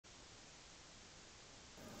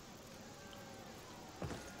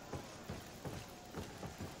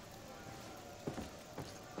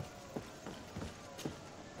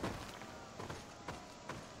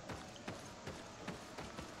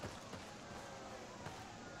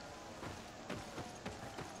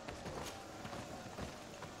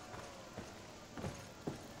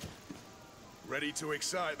Ready to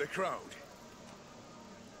excite the crowd?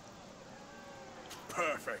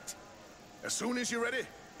 Perfect. As soon as you're ready,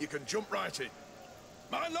 you can jump right in.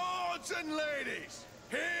 My lords and ladies,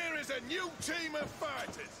 here is a new team of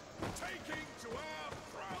fighters, taking to our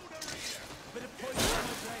proud arena. Bit of poison on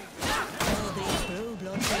my blade. All these blue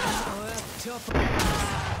blood veins are up top of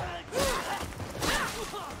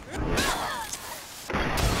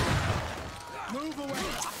us. Move away.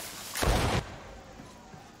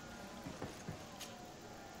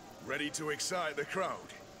 Ready to excite the crowd?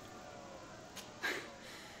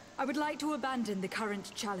 I would like to abandon the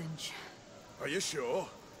current challenge. Are you sure?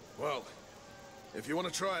 Well, if you want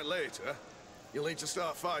to try it later, you'll need to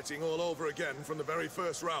start fighting all over again from the very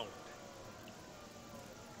first round.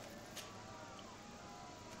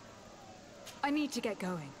 I need to get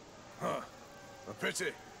going. Huh. A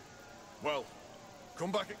pity. Well,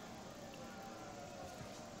 come back.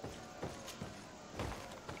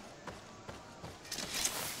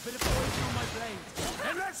 Bit of poison on my blade.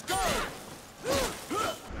 And let's go!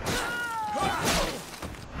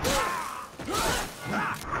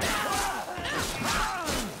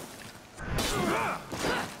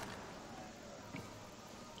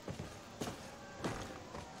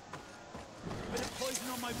 Bit of poison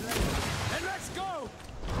on my blade. And let's go!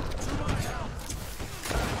 To my help!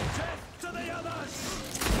 And death to the others!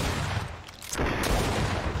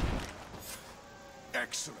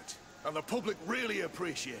 Excellent. And the public really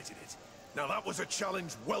appreciated it. Now that was a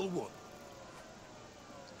challenge well won.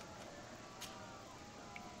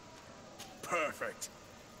 Perfect.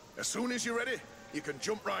 As soon as you're ready, you can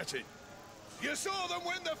jump right in. You saw them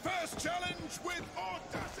win the first challenge with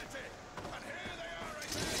audacity. And here they are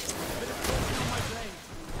again. Bit of poison on my blade.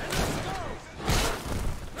 And let's go!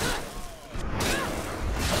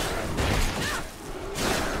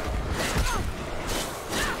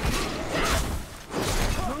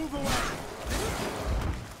 Move away!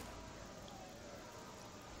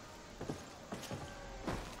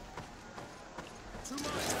 To my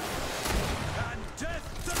help! And death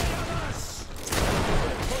to the others!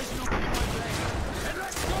 Bit of poison on my blade. And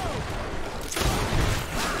let's go!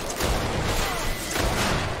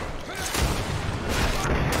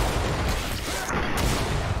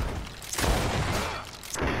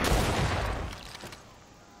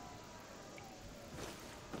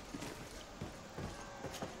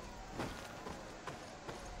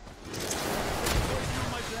 Poison on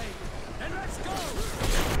my blade. And let's go!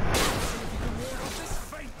 See if you can ward off this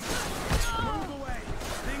fate. Move away.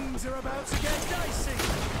 Things are about to get dicey.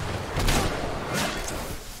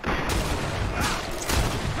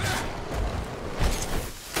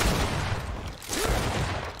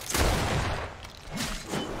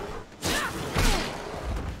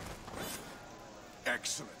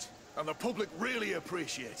 Excellent. And the public really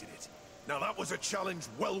appreciated it. Now that was a challenge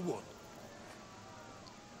well won.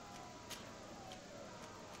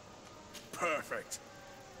 Perfect.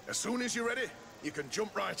 As soon as you're ready, you can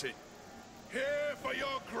jump right in. Here for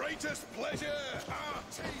your greatest pleasure, our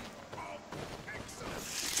team of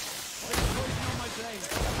excellence. Bit of poison on my blade.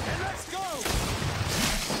 And let's go!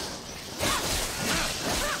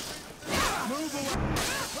 Move away.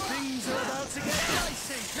 Things are about to get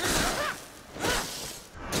dicey.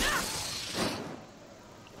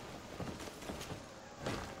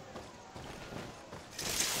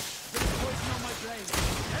 Bit of poison on my blade.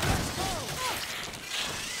 And let's go!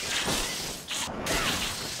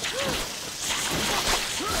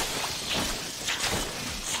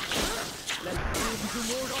 Let's see if we can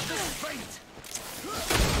ward off this fate.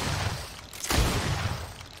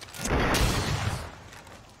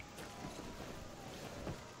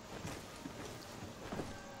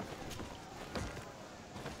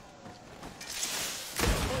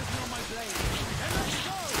 Poison on my blade. And let's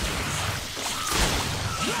go!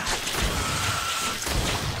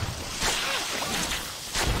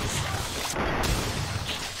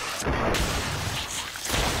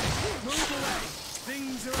 Move away!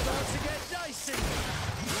 Things are about to get dicey!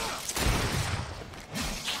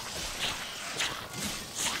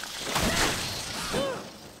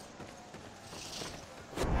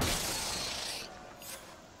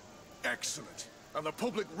 Excellent. And the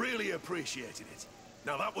public really appreciated it.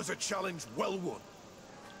 Now that was a challenge well won.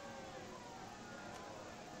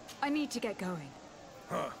 I need to get going.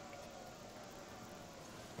 Huh.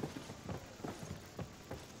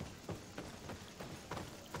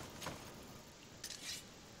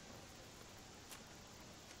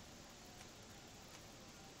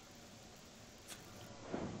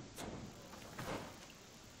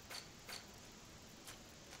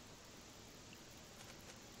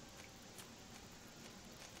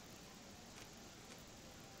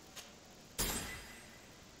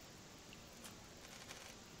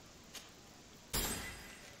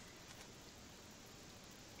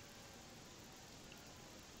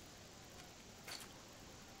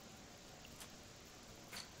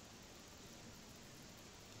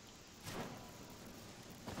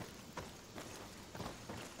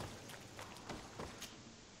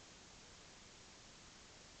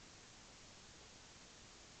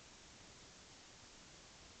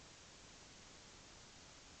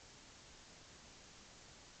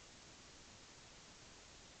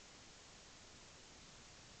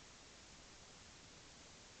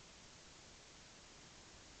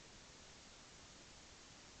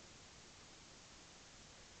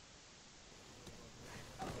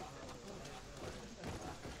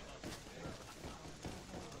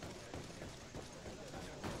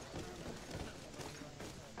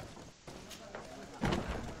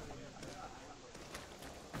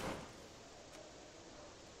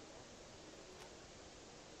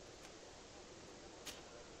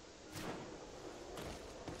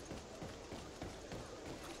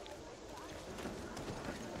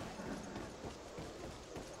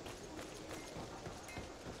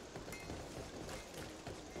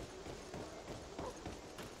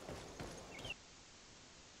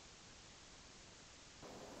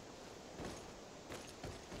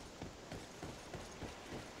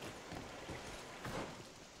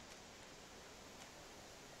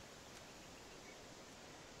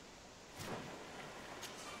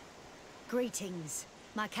 Greetings.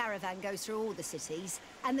 My caravan goes through all the cities,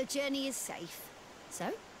 and the journey is safe. So,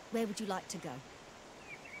 where would you like to go?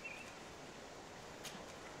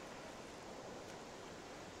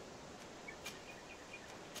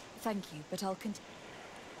 Thank you, but I'll continue.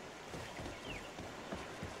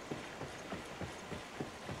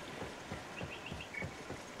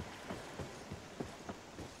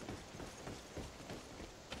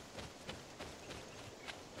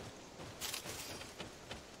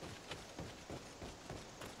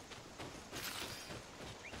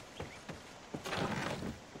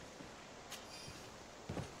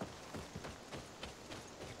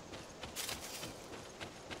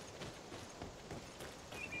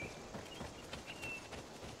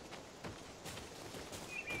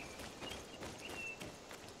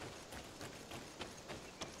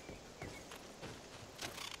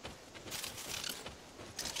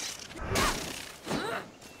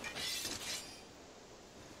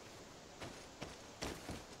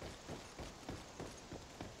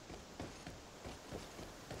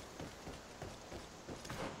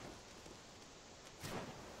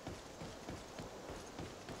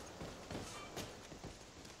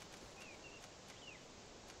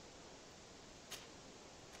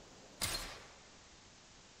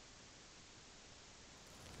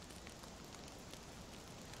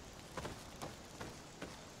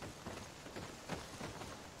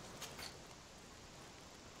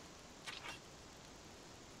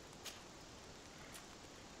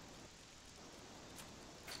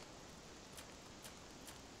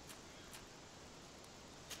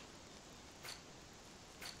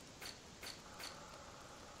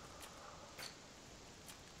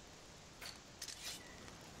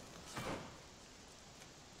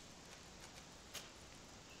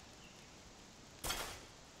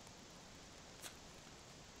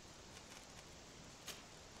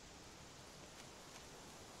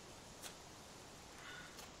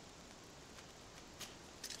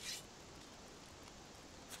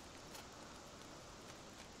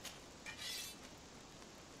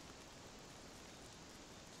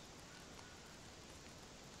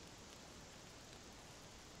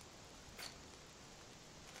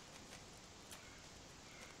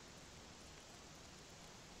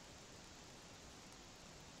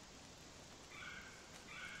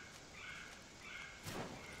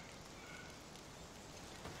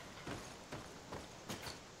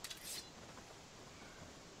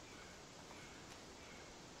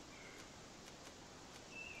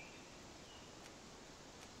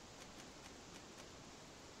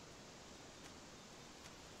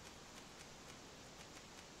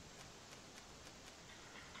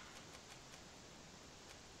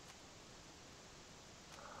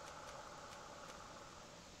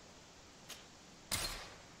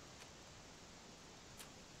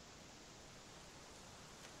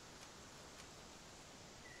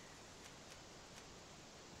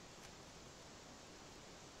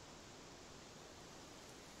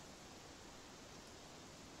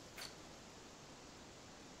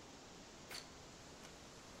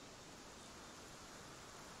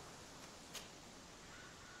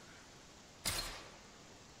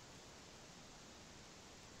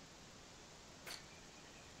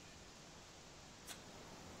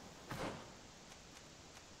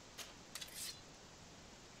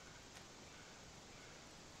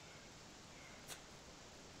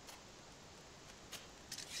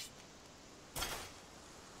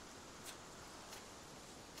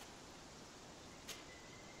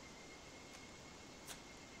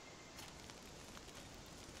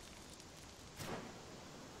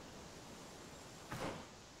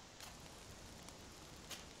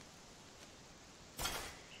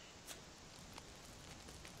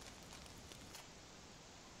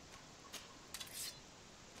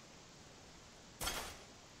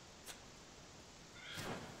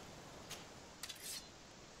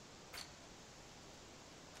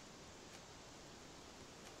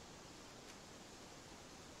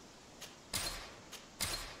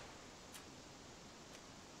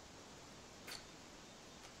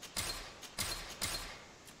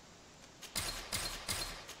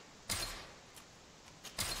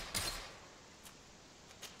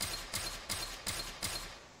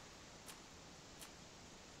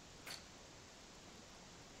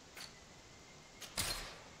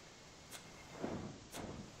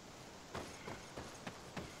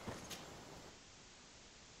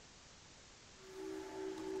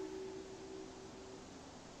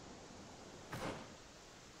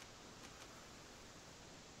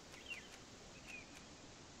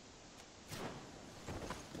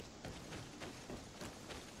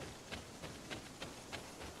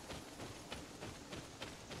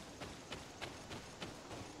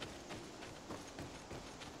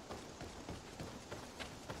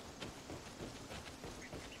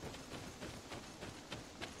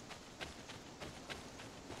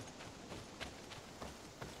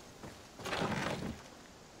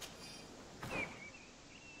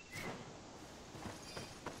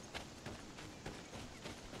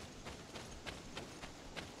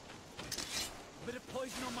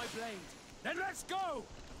 poison on my blade. Then let's go!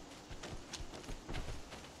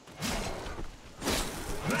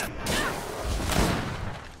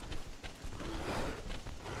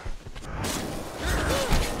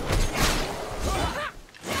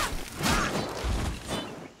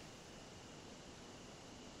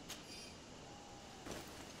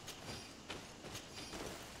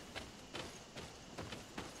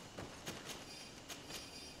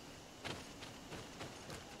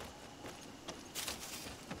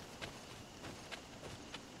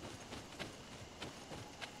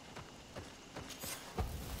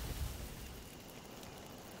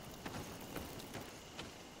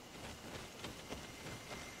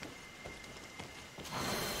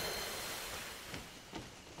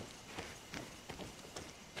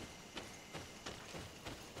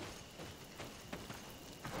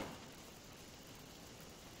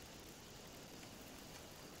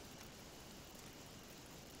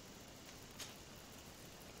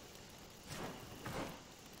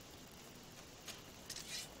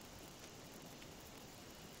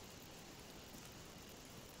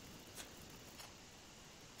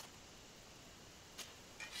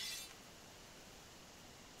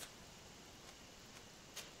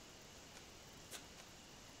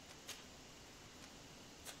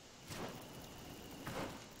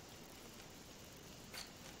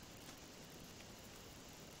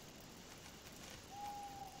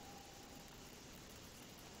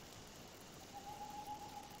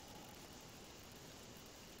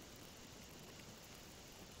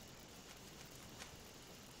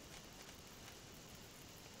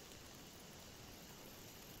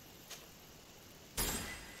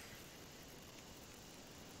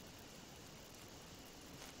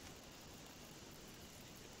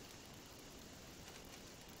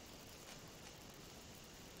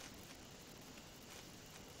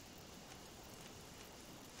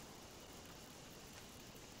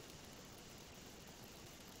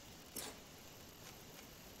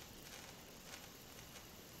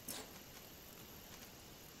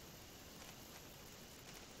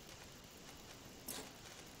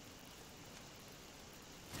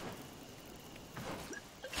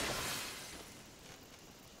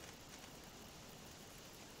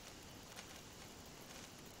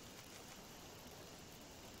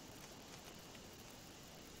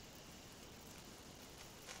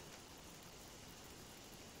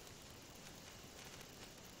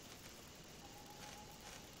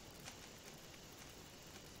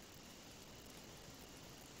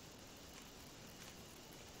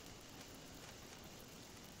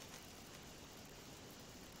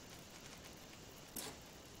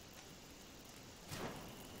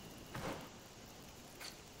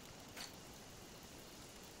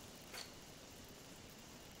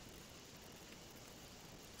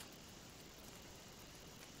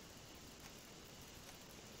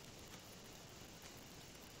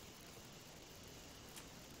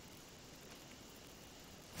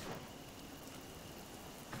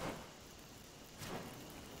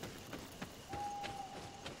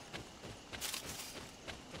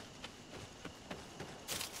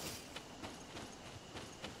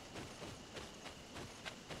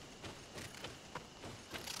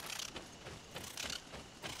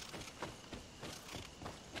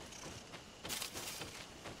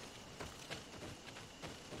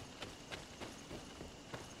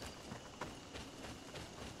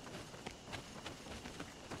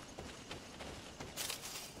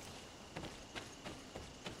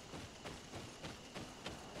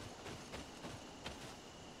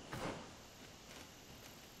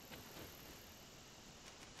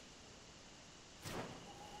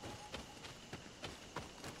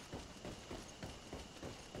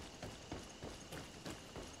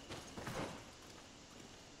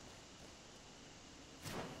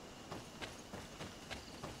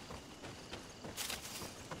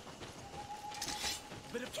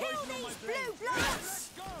 Bit of Kill poison on my these blade. blue bloods!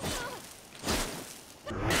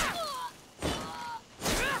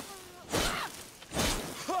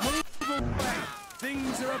 Move away!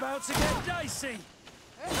 Things are about to get dicey!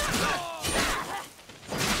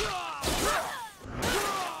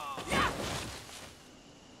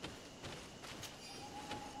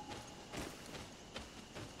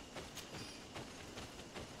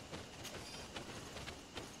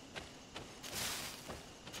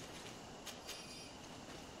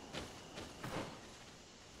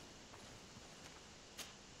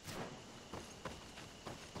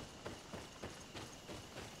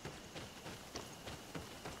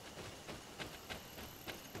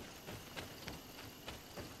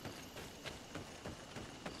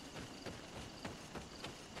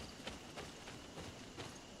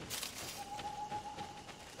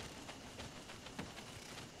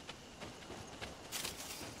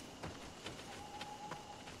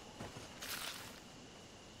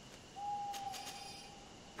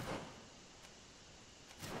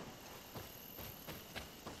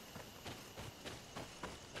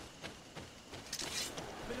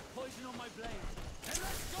 blade, and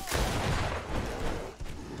let's go!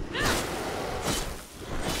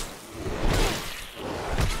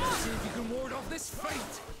 Let's see if you can ward off this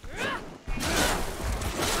fate!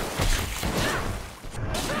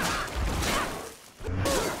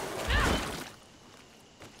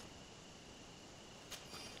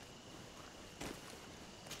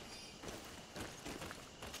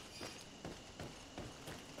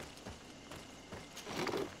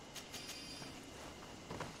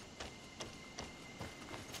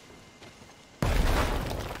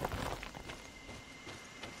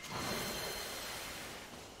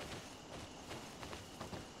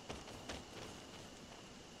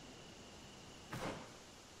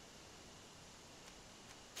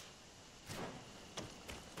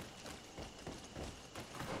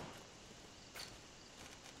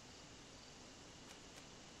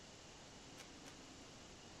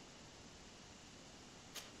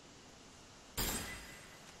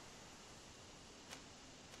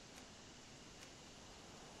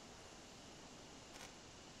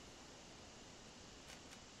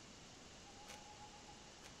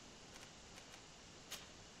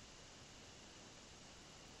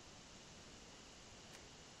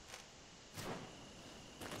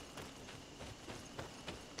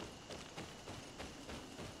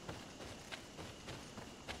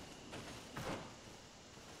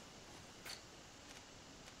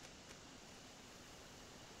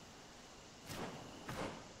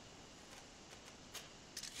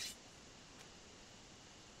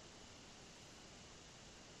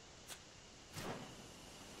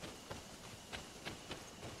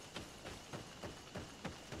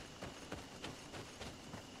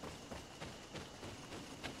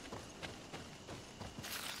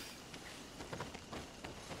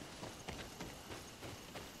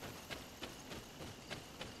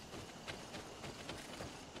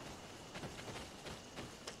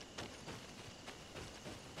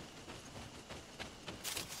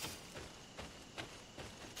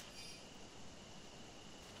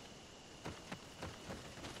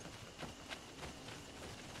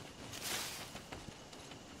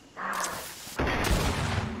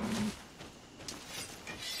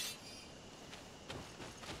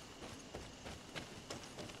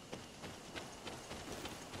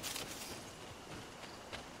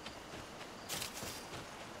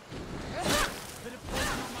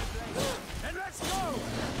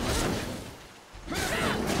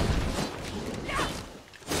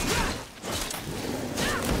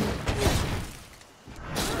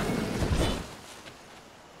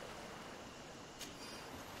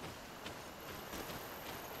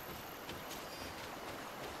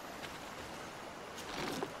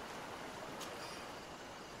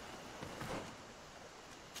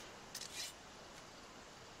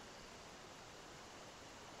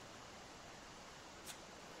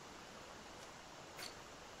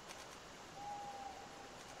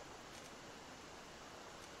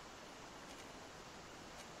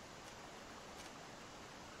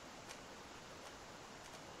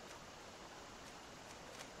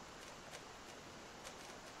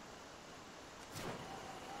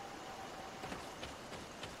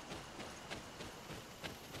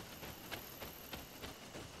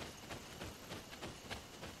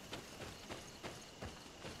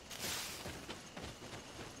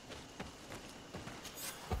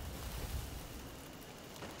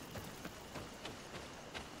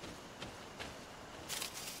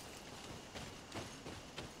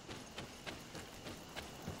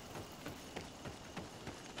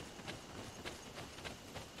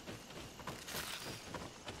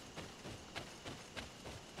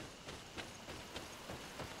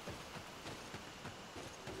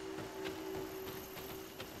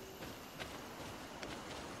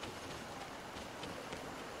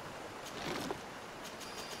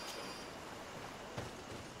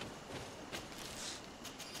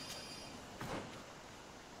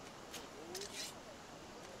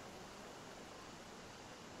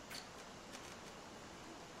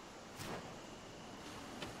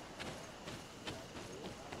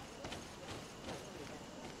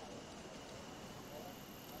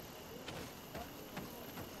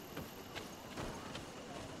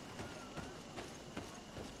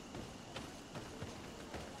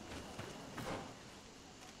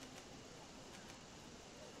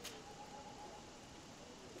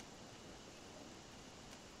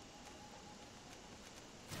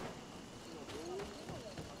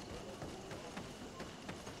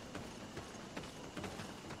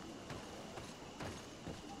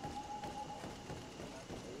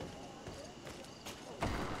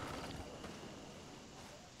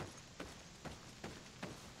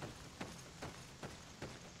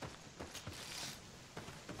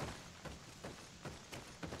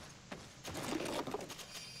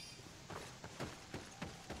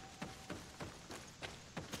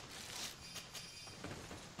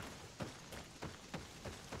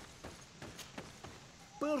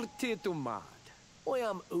 Bertie Dumad. I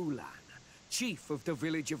am Ulan, chief of the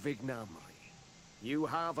village of Vignamri. You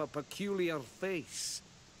have a peculiar face,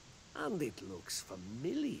 and it looks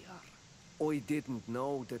familiar. I didn't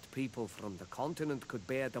know that people from the continent could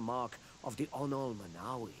bear the mark of the Onol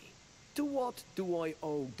Manawi. To what do I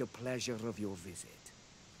owe the pleasure of your visit?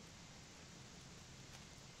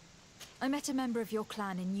 I met a member of your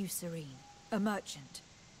clan in New Serene, a merchant.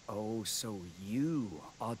 Oh, so you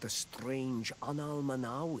are the strange Onol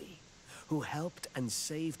Manawi who helped and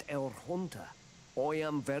saved our hunter. I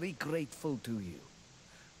am very grateful to you.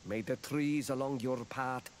 May the trees along your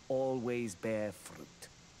path always bear fruit.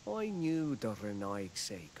 I knew the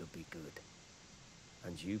Renaigse could be good.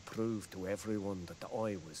 And you proved to everyone that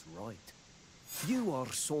I was right. You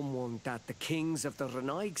are someone that the kings of the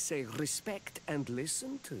Renaigse respect and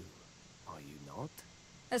listen to, are you not?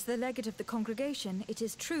 As the legate of the congregation, it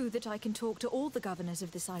is true that I can talk to all the governors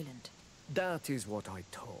of this island. That is what I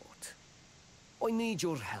thought. I need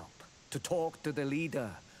your help to talk to the leader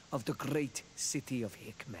of the great city of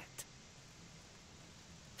Hikmet.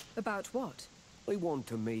 About what? I want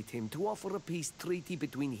to meet him to offer a peace treaty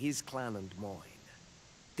between his clan and mine.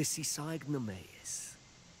 The Sisagnameis.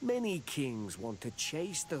 Many kings want to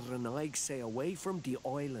chase the Renaigse away from the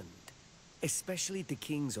island, especially the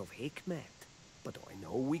kings of Hikmet. But I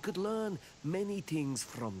know we could learn many things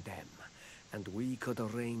from them, and we could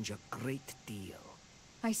arrange a great deal.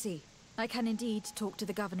 I see. I can indeed talk to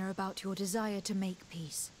the governor about your desire to make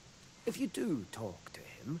peace. If you do talk to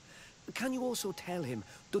him, can you also tell him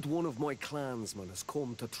that one of my clansmen has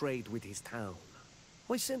come to trade with his town?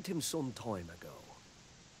 I sent him some time ago,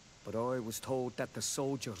 but I was told that the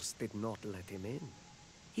soldiers did not let him in.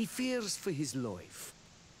 He fears for his life,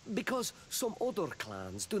 because some other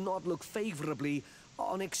clans do not look favorably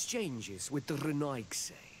on exchanges with the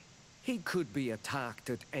Renaigse. He could be attacked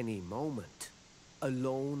at any moment,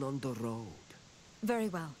 alone on the road. Very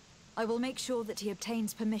well. I will make sure that he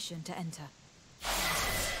obtains permission to enter.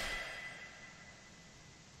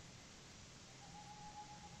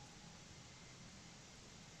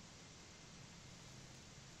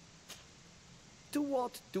 To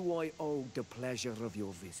what do I owe the pleasure of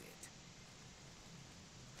your visit?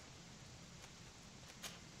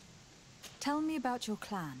 Tell me about your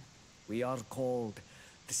clan. We are called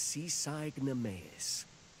the Sisagnameis,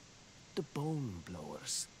 the Bone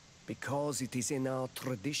Blowers, because it is in our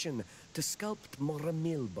tradition to sculpt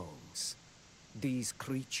Moramil bones. These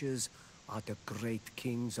creatures are the great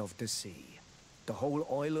kings of the sea. The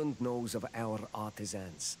whole island knows of our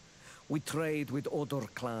artisans. We trade with other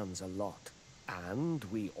clans a lot. And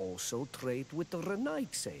we also trade with the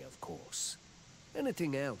Renaigse, of course.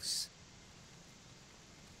 Anything else?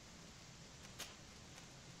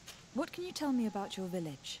 What can you tell me about your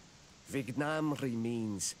village? Vignamri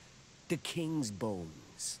means the king's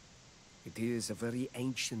bones. It is a very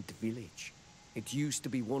ancient village. It used to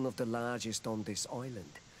be one of the largest on this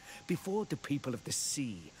island, before the people of the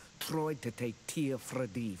sea tried to take Tir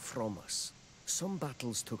Fredi from us. Some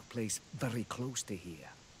battles took place very close to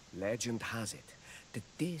here. Legend has it that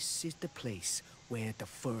this is the place where the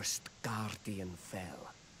first Guardian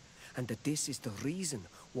fell, and that this is the reason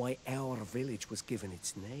why our village was given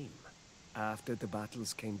its name. After the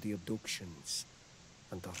battles came the abductions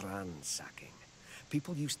and the ransacking.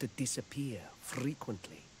 People used to disappear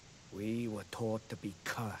frequently. We were taught to be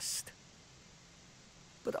cursed.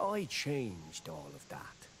 But I changed all of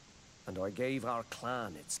that, and I gave our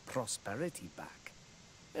clan its prosperity back.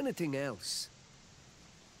 Anything else?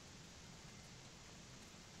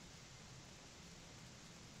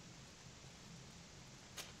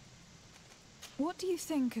 What do you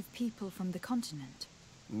think of people from the continent?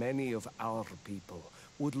 Many of our people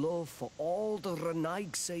would love for all the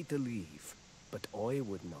Renaigse to leave, but I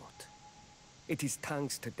would not. It is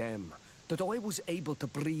thanks to them that I was able to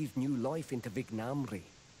breathe new life into Vignamri.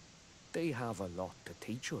 They have a lot to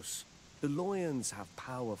teach us. The lions have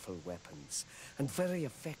powerful weapons and very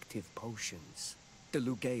effective potions. The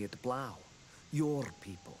Lugaid Blau, your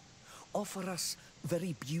people, offer us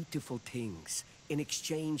very beautiful things in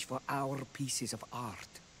exchange for our pieces of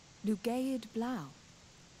art. Lugaid Blau.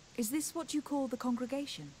 Is this what you call the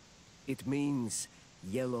congregation? It means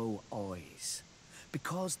yellow eyes,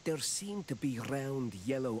 because there seem to be round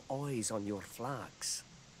yellow eyes on your flags.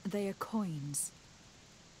 They are coins.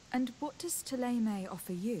 And what does Thélème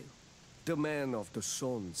offer you? The men of the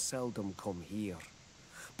sun seldom come here,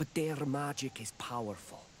 but their magic is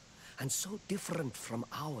powerful, and so different from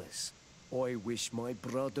ours. I wish my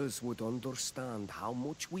brothers would understand how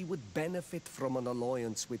much we would benefit from an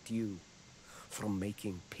alliance with you, from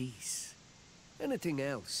making peace. Anything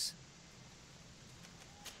else?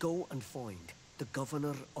 Go and find the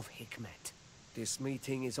governor of Hikmet. This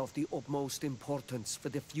meeting is of the utmost importance for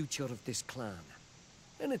the future of this clan.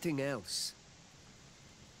 Anything else?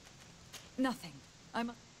 Nothing.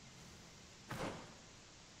 I'm...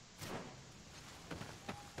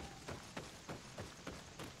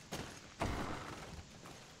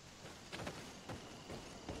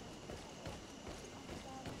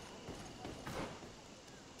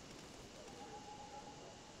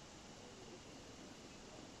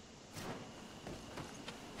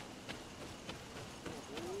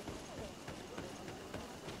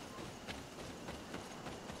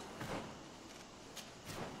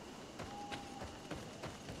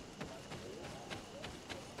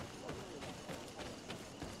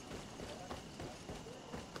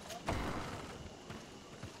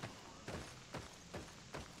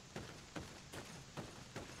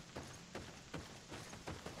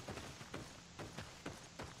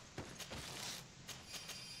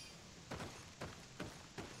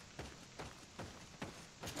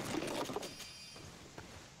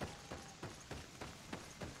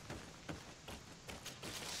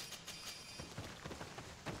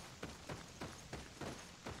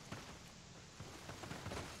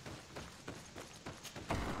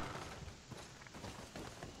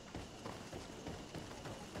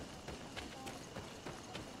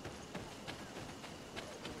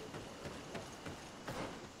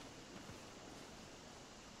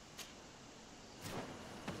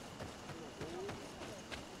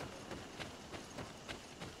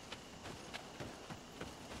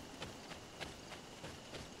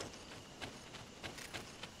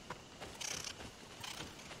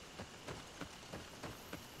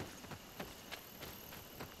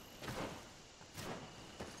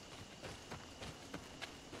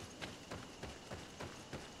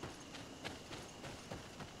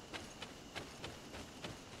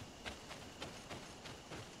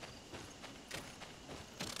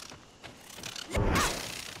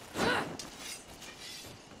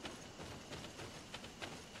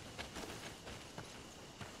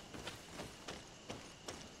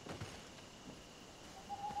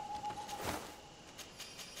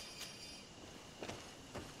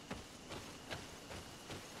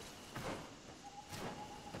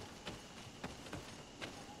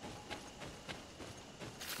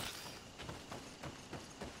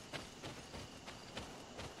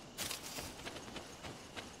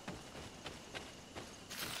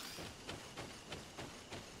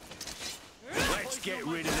 Let's get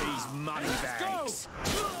rid of these money bags.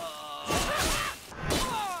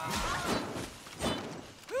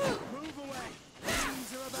 Move away.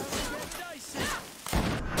 Things are about to get dicey.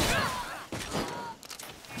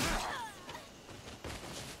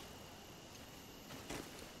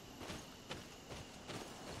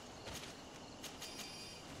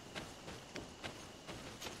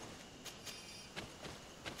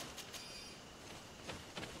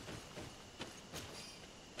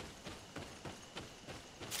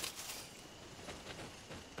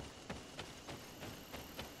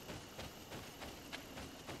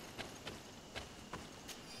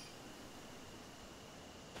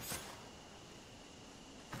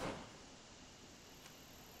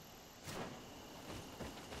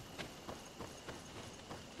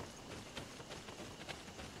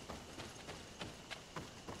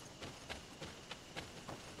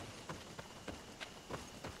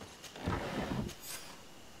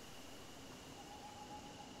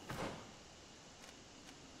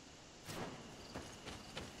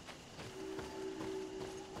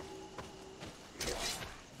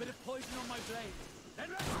 Bit of poison on my blade. Then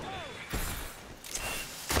let's go!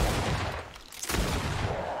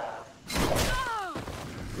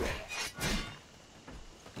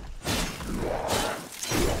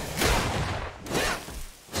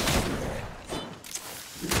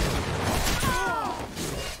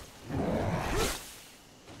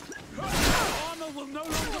 Armor will no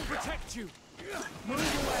longer protect you. Move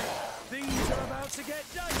away. Things are about to get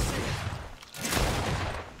dicey.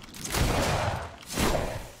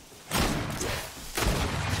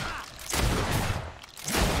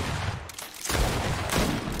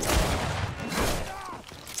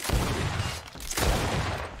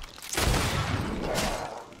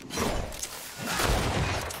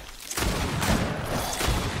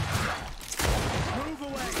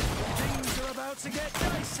 To get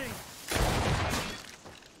dicey.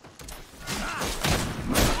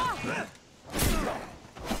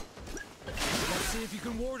 Let's see if you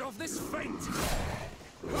can ward off this feint.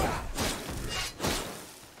 Move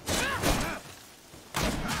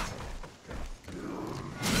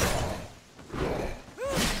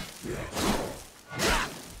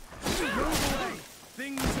away.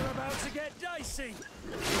 Things are about to get dicey.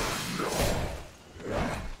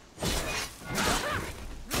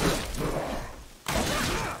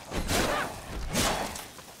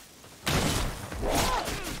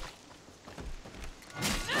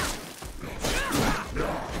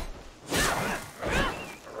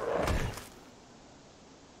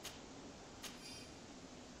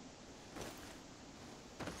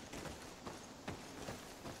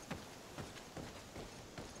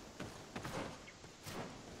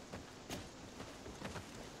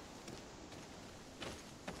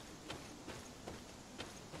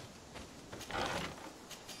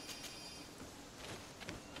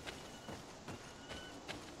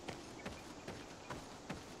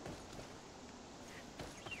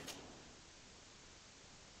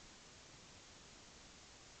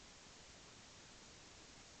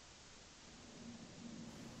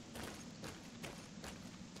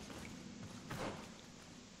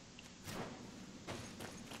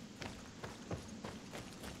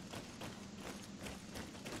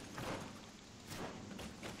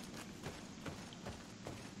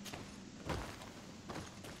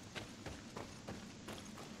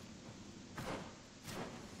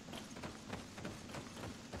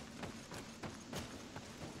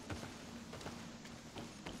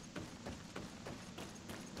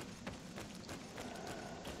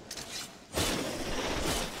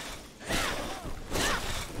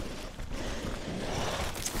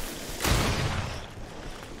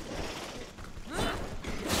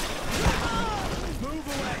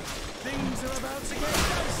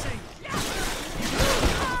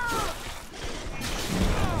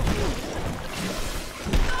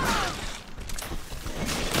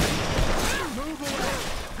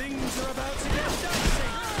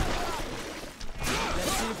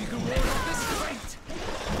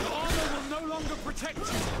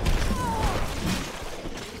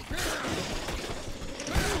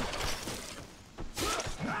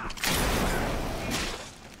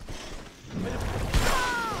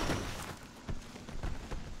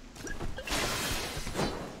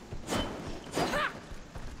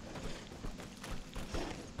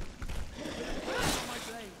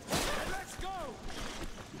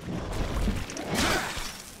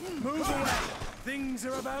 Things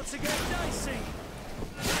are about to get dicey.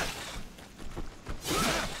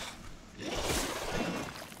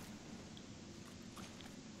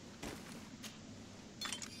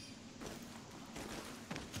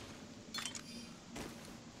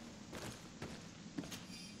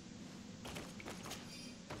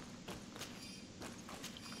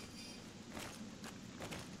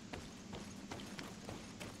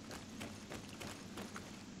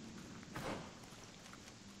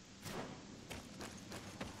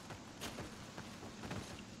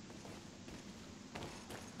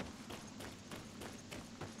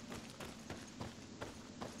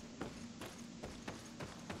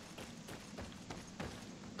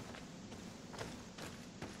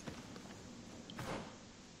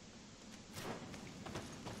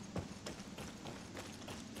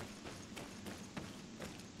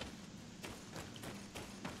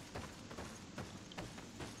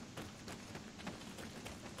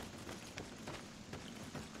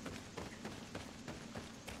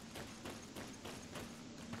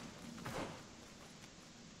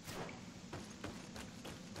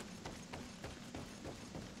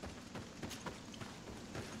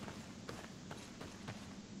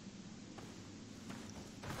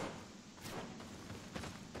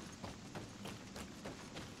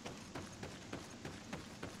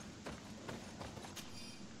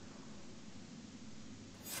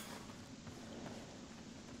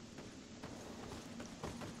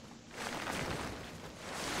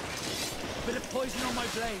 Bit of poison on my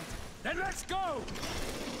blade. Then let's go!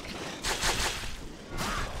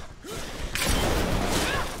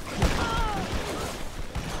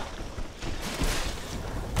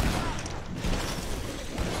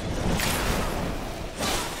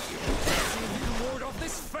 See if you can ward off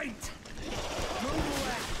this feint. Move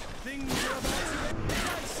away. Things are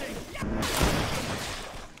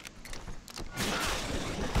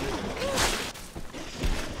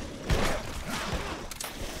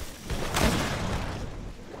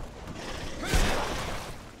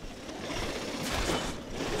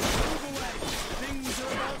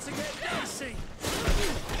about to get dicey.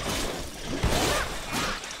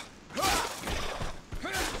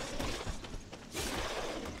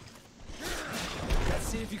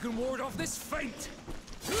 See if you can ward off this feint!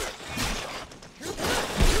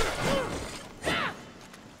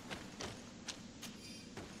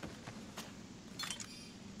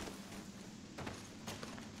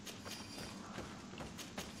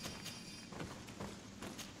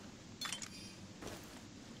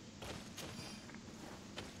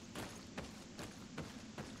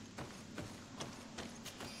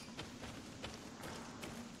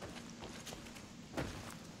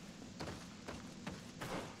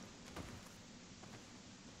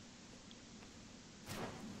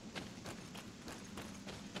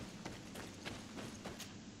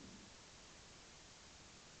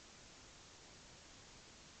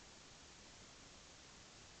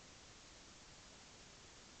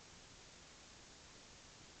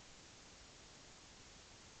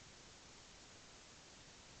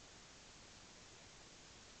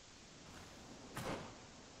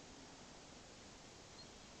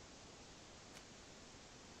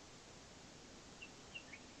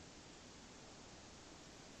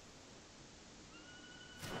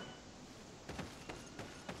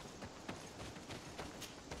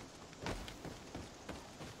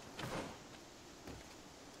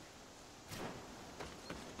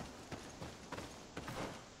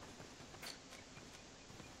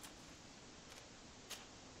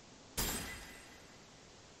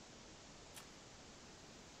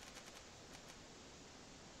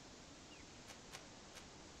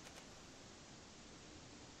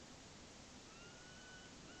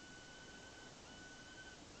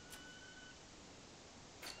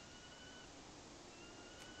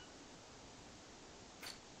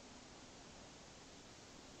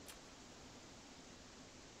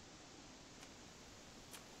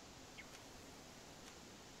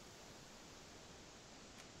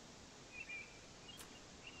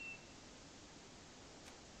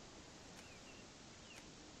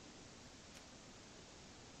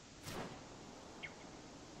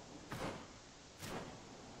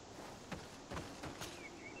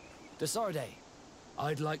 Desarde,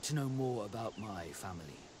 I'd like to know more about my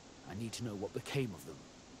family. I need to know what became of them.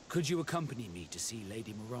 Could you accompany me to see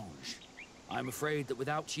Lady Morange? I'm afraid that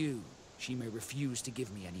without you, she may refuse to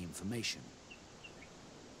give me any information.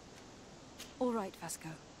 All right, Vasco.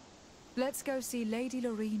 Let's go see Lady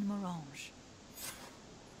Lorene Morange.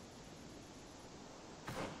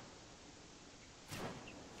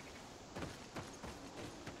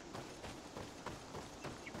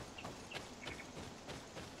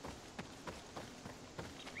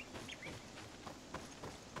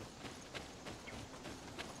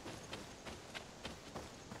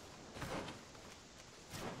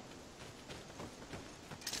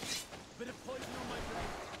 Bit of poison on my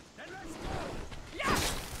blade. Then let's go!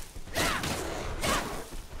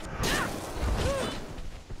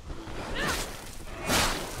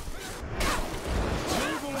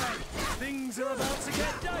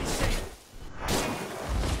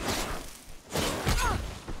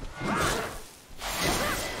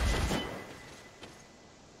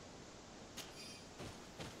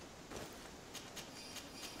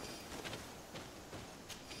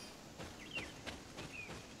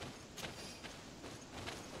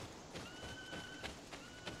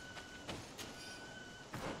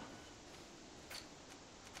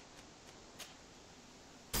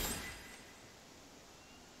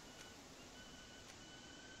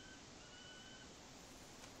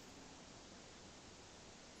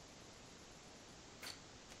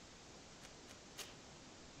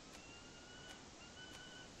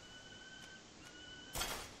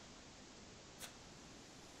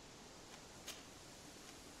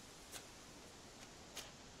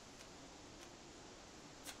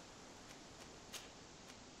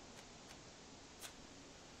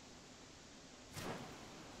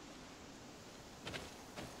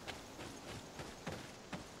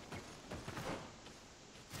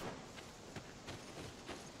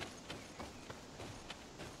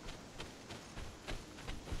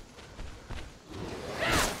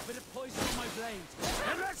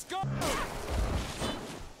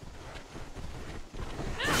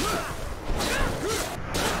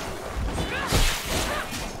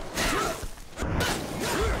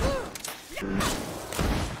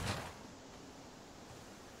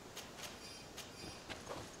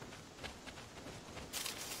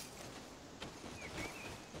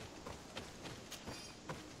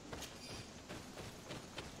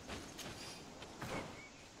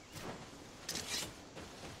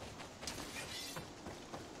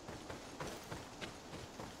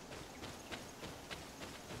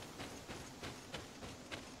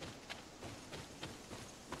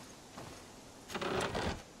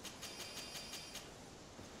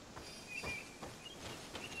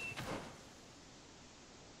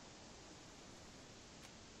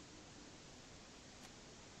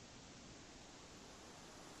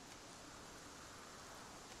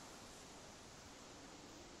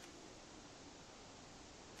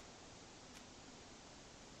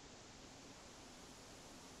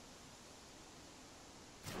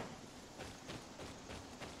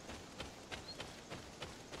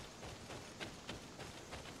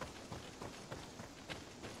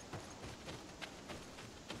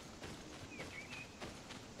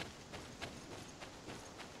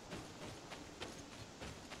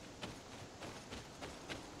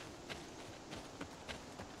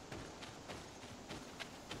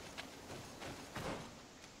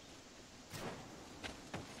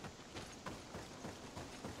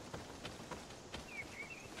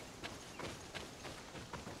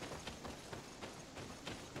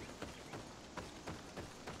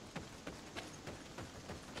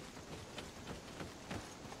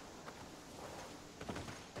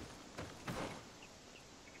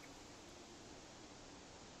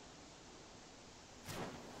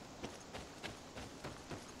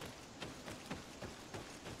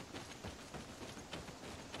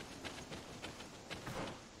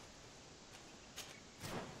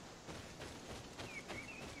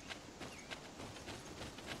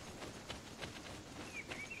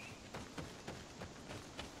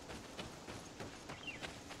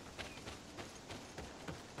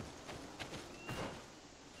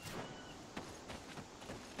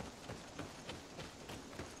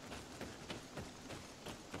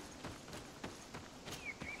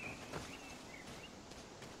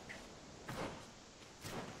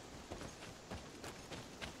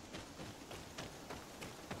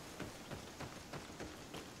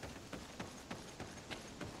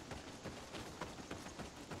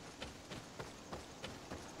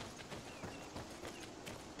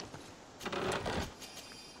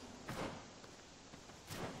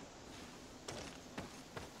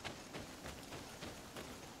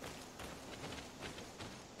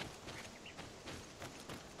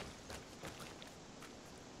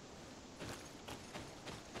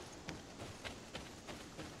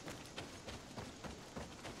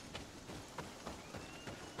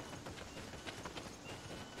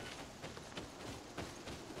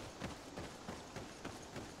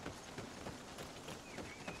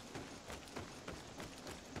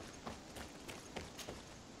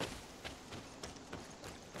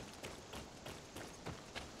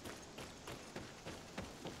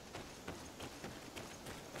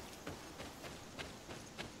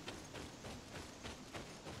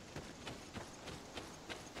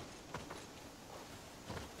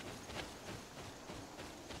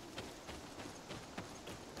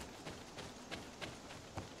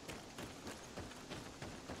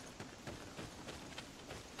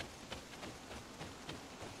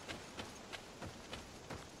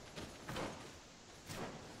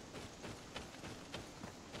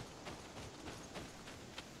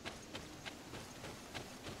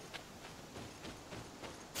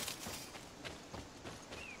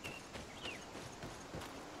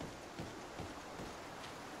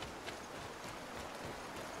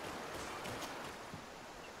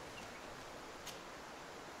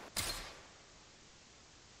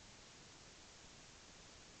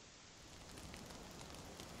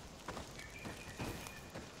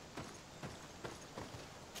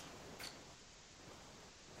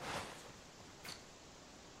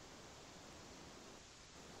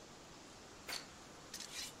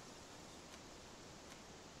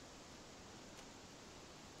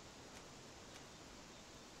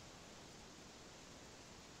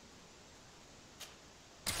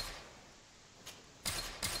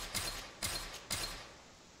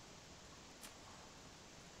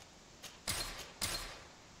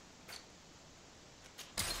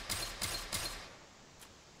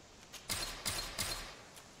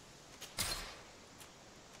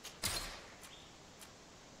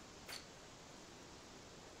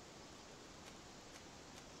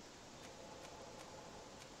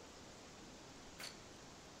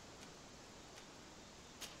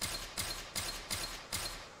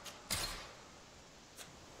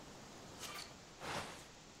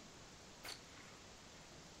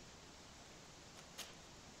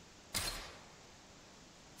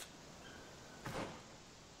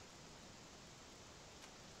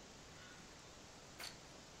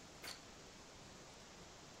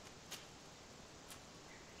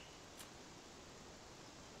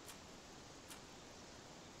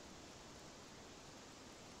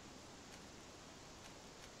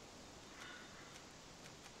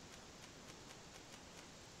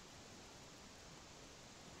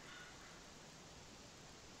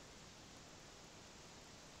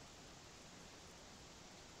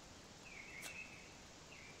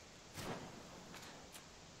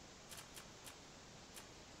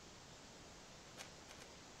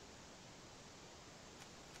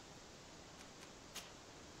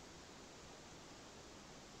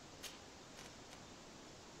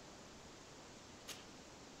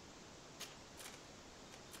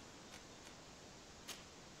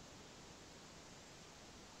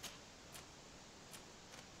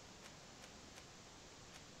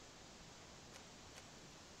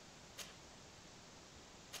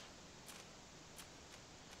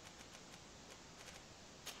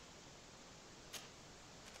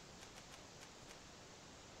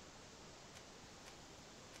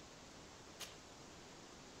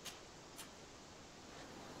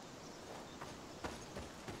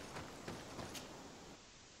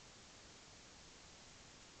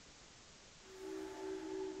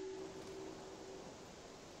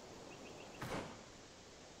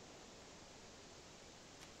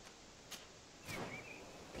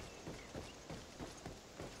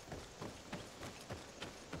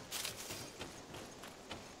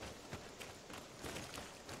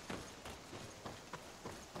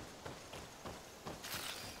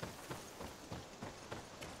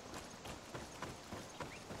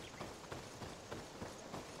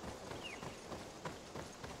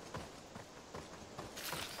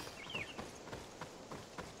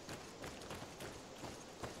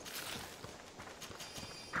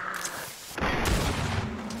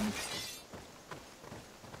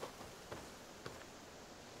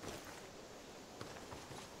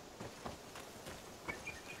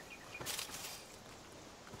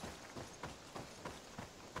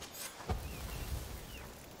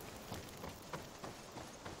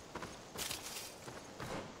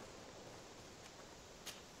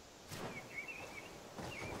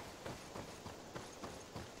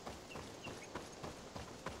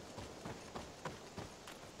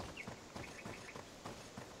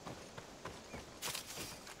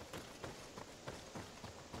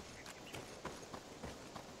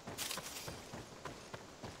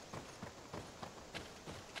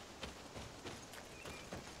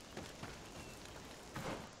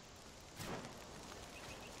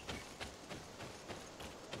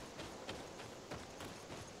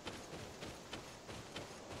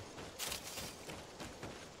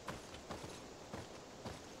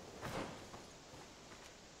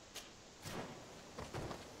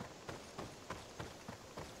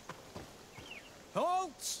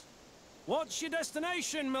 What's your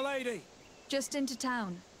destination, milady? Just into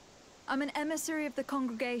town. I'm an emissary of the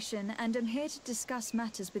congregation, and I'm here to discuss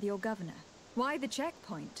matters with your governor. Why the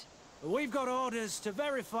checkpoint? We've got orders to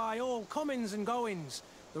verify all comings and goings.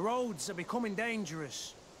 The roads are becoming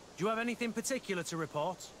dangerous. Do you have anything particular to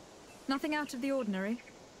report? Nothing out of the ordinary.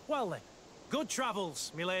 Well then, good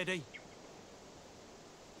travels, milady.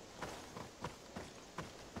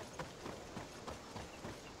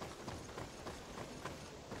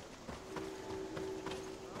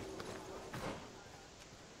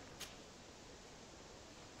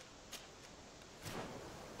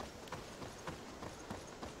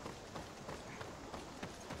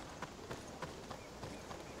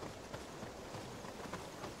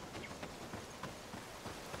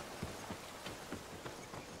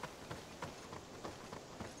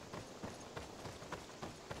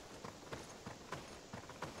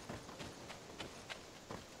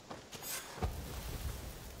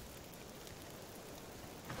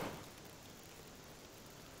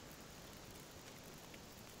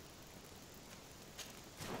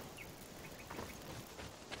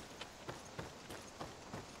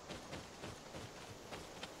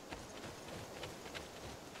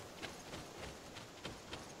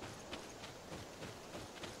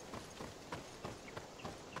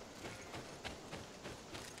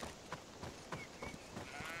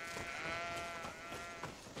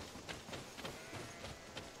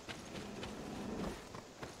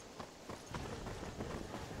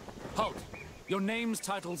 Halt! Your names,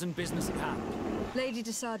 titles, and business at hand. Lady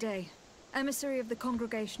de Sardet, emissary of the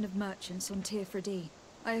Congregation of Merchants on Tir Fredi.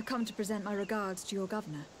 I have come to present my regards to your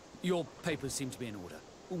governor. Your papers seem to be in order.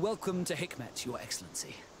 Welcome to Hikmet, Your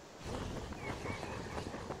Excellency.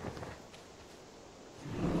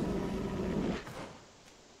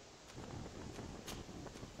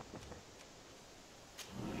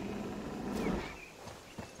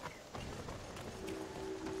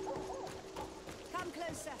 Come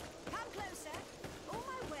closer. Come closer. All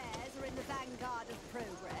my wares are in the vanguard of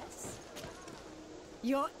progress.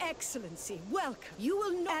 Your Excellency, welcome. You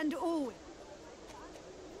will not... And always...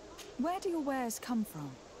 Where do your wares come from?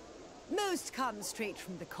 Most come straight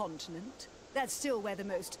from the continent. That's still where the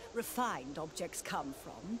most refined objects come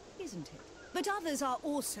from, isn't it? But others are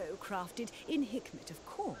also crafted in Hikmet, of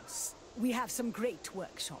course. We have some great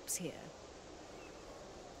workshops here.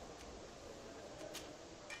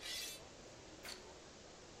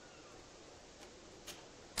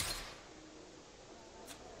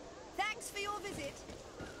 Thanks for your visit.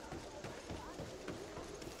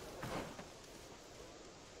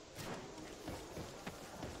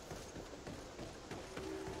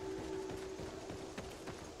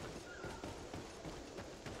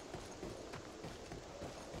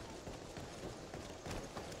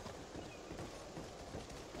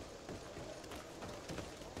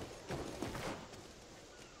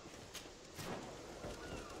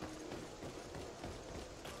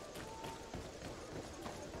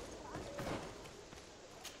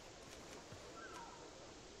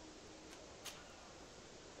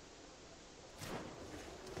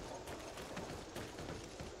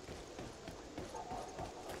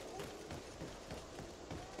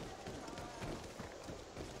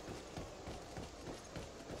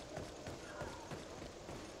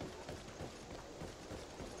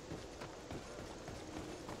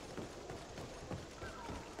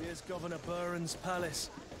 Here's Governor Buren's palace.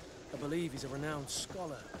 I believe he's a renowned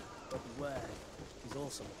scholar, but beware, he's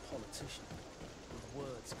also a politician. His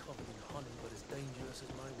words covered in honey, but as dangerous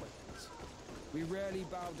as my weapons. We rarely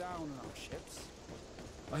bow down on our ships.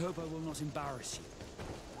 I hope I will not embarrass you.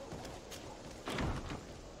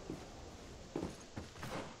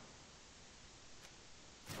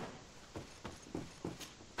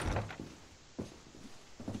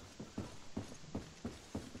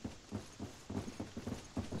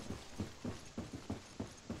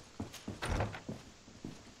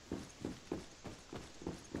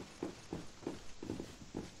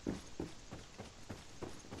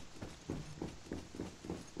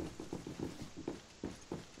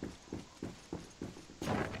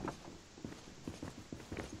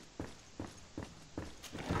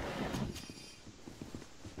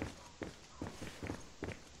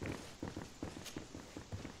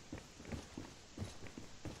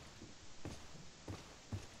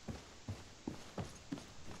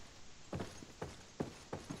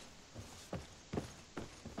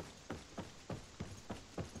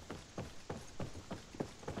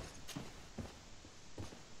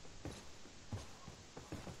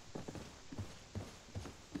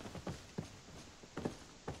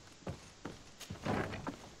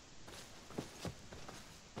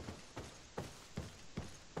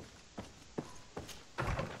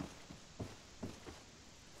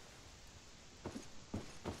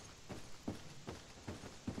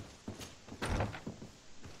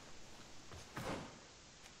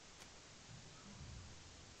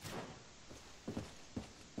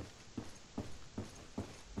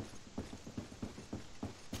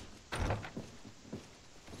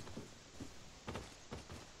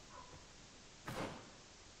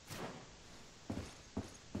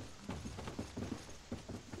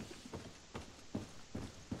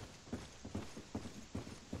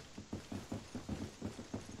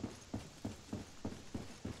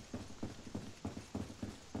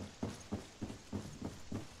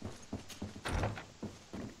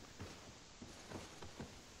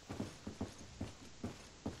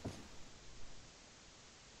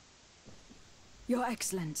 Your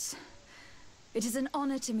Excellence, it is an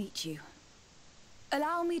honor to meet you.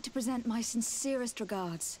 Allow me to present my sincerest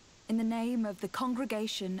regards in the name of the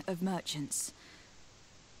Congregation of Merchants.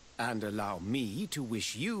 And allow me to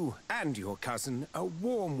wish you and your cousin a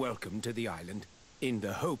warm welcome to the island, in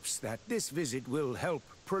the hopes that this visit will help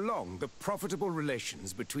prolong the profitable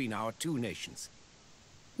relations between our two nations.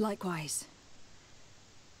 Likewise.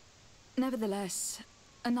 Nevertheless,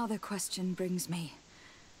 another question brings me.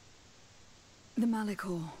 The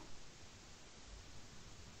Malachor.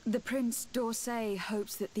 The Prince d'Orsay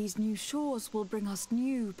hopes that these new shores will bring us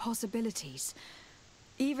new possibilities,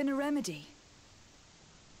 even a remedy.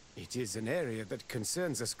 It is an area that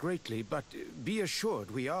concerns us greatly, but be assured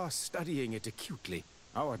we are studying it acutely.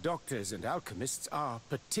 Our doctors and alchemists are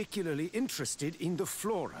particularly interested in the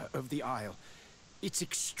flora of the Isle. It's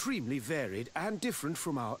extremely varied and different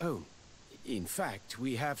from our own. In fact,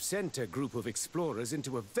 we have sent a group of explorers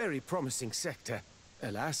into a very promising sector.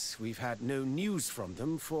 Alas, we've had no news from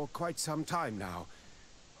them for quite some time now.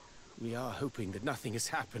 We are hoping that nothing has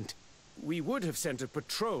happened. We would have sent a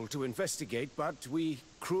patrol to investigate, but we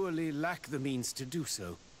cruelly lack the means to do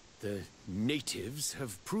so. The natives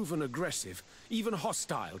have proven aggressive, even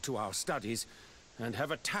hostile to our studies, and have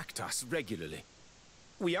attacked us regularly.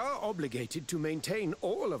 We are obligated to maintain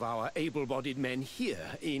all of our able-bodied men here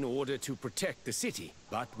in order to protect the city,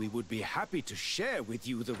 but we would be happy to share with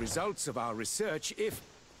you the results of our research if...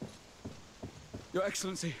 Your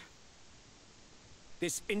Excellency.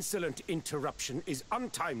 This insolent interruption is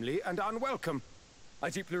untimely and unwelcome.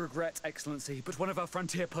 I deeply regret, Excellency, but one of our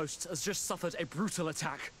frontier posts has just suffered a brutal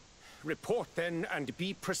attack. Report then, and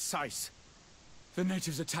be precise. The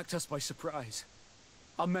natives attacked us by surprise.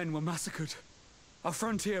 Our men were massacred. Our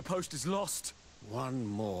frontier post is lost. One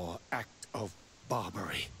more act of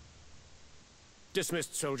barbarity.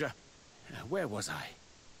 Dismissed, soldier. Where was I?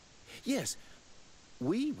 Yes,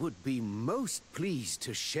 we would be most pleased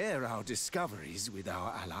to share our discoveries with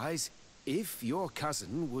our allies if your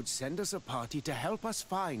cousin would send us a party to help us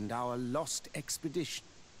find our lost expedition.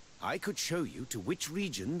 I could show you to which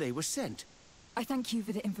region they were sent. I thank you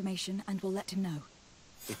for the information and will let him know.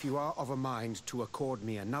 If you are of a mind to accord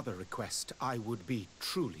me another request, I would be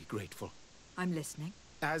truly grateful. I'm listening.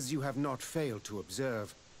 As you have not failed to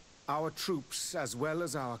observe, our troops, as well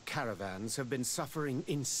as our caravans, have been suffering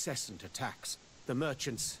incessant attacks. The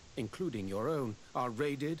merchants, including your own, are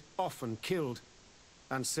raided, often killed,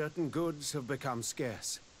 and certain goods have become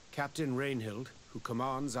scarce. Captain Rainhild, who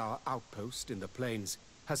commands our outpost in the plains,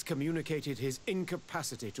 has communicated his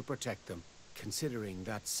incapacity to protect them. Considering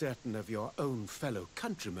that certain of your own fellow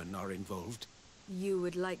countrymen are involved. You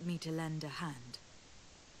would like me to lend a hand?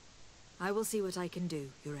 I will see what I can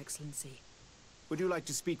do, Your Excellency. Would you like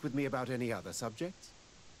to speak with me about any other subjects?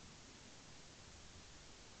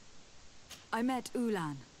 I met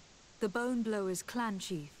Ulan, the Bone Blower's clan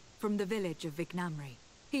chief from the village of Vignamri.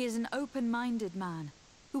 He is an open-minded man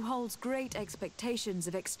who holds great expectations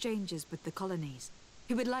of exchanges with the colonies.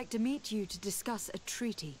 He would like to meet you to discuss a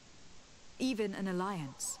treaty. Even an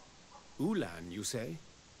alliance. Ulan, you say?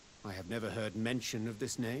 I have never heard mention of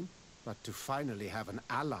this name, but to finally have an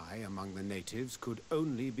ally among the natives could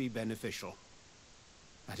only be beneficial.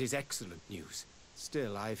 That is excellent news.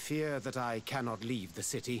 Still, I fear that I cannot leave the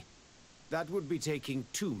city. That would be taking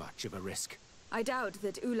too much of a risk. I doubt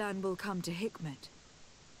that Ulan will come to Hikmet.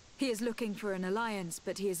 He is looking for an alliance,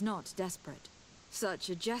 but he is not desperate. Such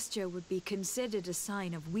a gesture would be considered a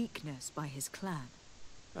sign of weakness by his clan.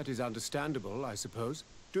 That is understandable, I suppose.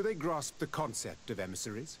 Do they grasp the concept of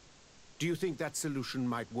emissaries? Do you think that solution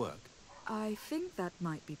might work? I think that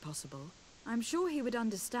might be possible. I'm sure he would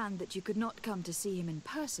understand that you could not come to see him in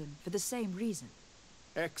person for the same reason.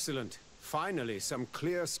 Excellent. Finally, some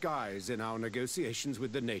clear skies in our negotiations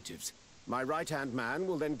with the natives. My right-hand man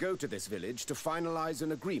will then go to this village to finalize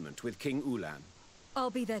an agreement with King Ulan. I'll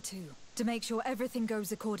be there too, to make sure everything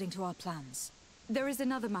goes according to our plans. There is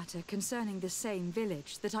another matter concerning the same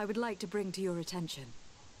village that I would like to bring to your attention.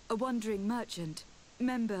 A wandering merchant,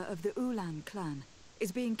 member of the Ulan clan,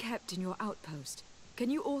 is being kept in your outpost. Can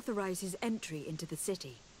you authorize his entry into the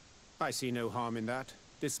city? I see no harm in that.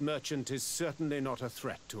 This merchant is certainly not a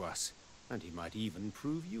threat to us, and he might even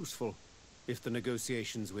prove useful, if the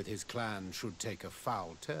negotiations with his clan should take a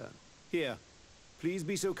foul turn. Here, please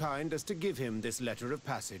be so kind as to give him this letter of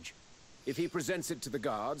passage. If he presents it to the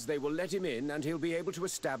guards, they will let him in and he'll be able to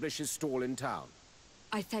establish his stall in town.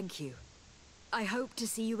 I thank you. I hope to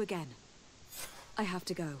see you again. I have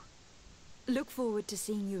to go. Look forward to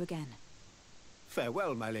seeing you again.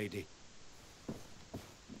 Farewell, my lady.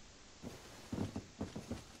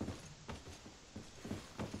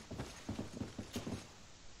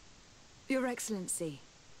 Your Excellency.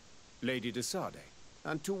 Lady de Sade,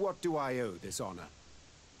 and to what do I owe this honor?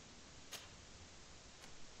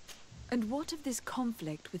 And what of this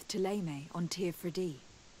conflict with Thélème on Tir Freddy?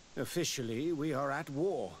 Officially, we are at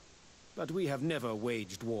war. But we have never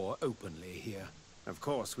waged war openly here. Of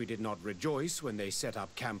course, we did not rejoice when they set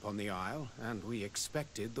up camp on the Isle, and we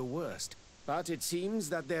expected the worst. But it seems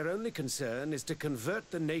that their only concern is to convert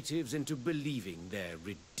the natives into believing their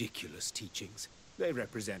ridiculous teachings. They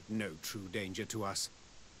represent no true danger to us.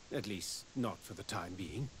 At least, not for the time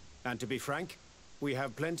being. And to be frank, we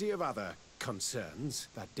have plenty of other concerns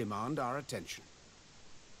that demand our attention.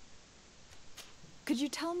 Could you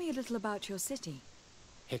tell me a little about your city?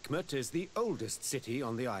 Hikmet is the oldest city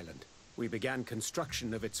on the island. We began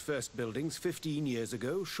construction of its first buildings 15 years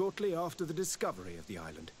ago, shortly after the discovery of the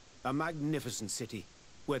island. A magnificent city,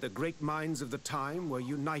 where the great minds of the time were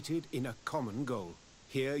united in a common goal.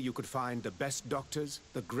 Here you could find the best doctors,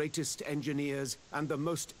 the greatest engineers, and the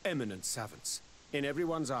most eminent savants. In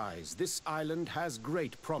everyone's eyes, this island has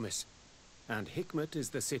great promise. And Hikmet is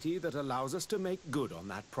the city that allows us to make good on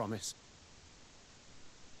that promise.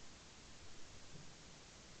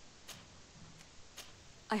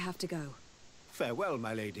 I have to go. Farewell,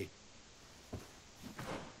 my lady.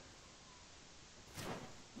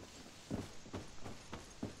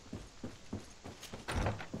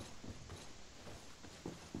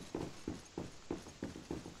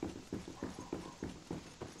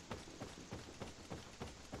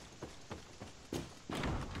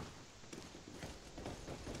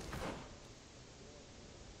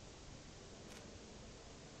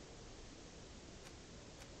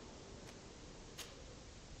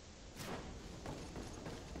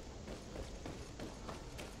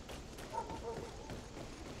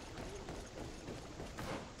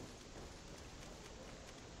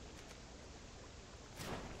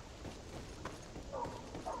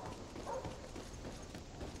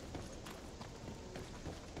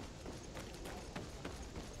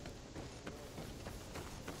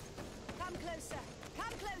 Come closer!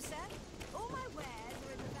 Come closer! All my wares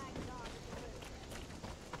are in the vanguard of the room.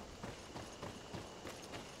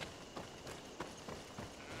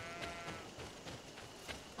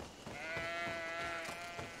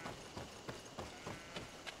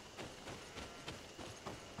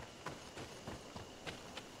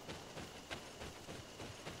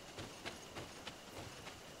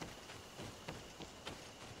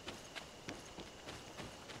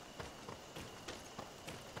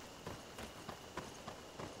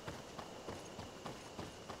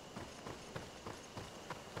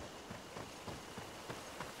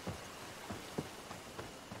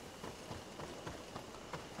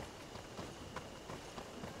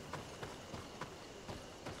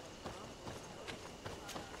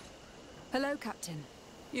 Hello, Captain.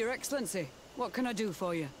 Your Excellency, what can I do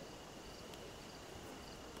for you?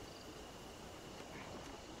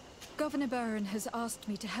 Governor Burren has asked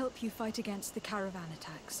me to help you fight against the caravan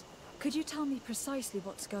attacks. Could you tell me precisely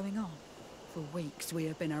what's going on? For weeks we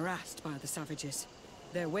have been harassed by the savages.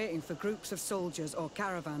 They're waiting for groups of soldiers or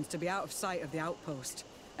caravans to be out of sight of the outpost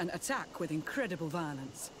and attack with incredible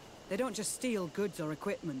violence. They don't just steal goods or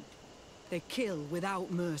equipment. They kill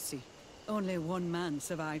without mercy. Only one man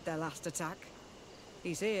survived their last attack.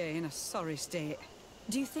 He's here in a sorry state.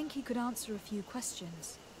 Do you think he could answer a few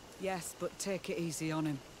questions? Yes, but take it easy on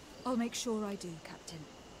him. I'll make sure I do, Captain.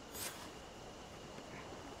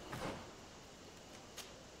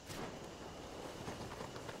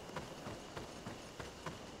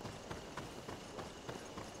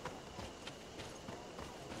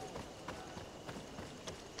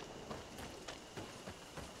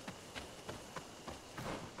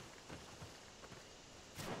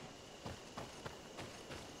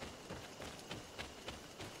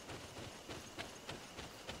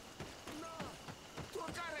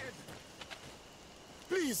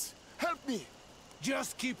 Please, help me!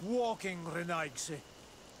 Just keep walking, Renaigse.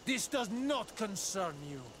 This does not concern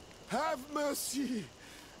you. Have mercy!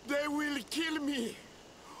 They will kill me!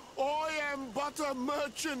 I am but a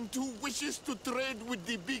merchant who wishes to trade with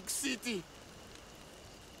the big city.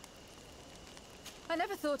 I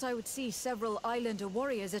never thought I would see several Islander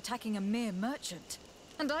warriors attacking a mere merchant.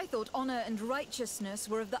 And I thought honor and righteousness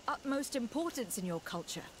were of the utmost importance in your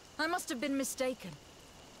culture. I must have been mistaken.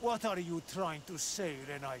 What are you trying to say,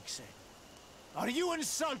 Renaigse? Are you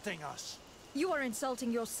insulting us? You are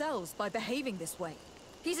insulting yourselves by behaving this way.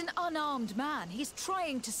 He's an unarmed man. He's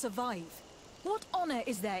trying to survive. What honor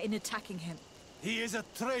is there in attacking him? He is a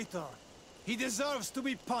traitor. He deserves to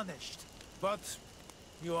be punished. But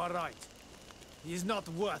you are right. He is not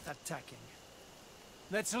worth attacking.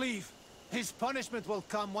 Let's leave. His punishment will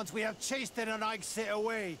come once we have chased Renaigse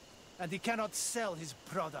away, and he cannot sell his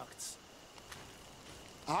products.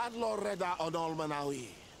 Adloreda Onolmanawi,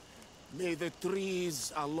 may the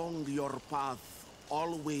trees along your path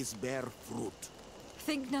always bear fruit.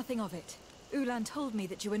 Think nothing of it. Ulan told me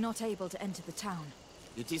that you were not able to enter the town.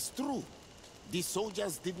 It is true. The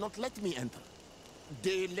soldiers did not let me enter.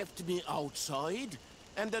 They left me outside,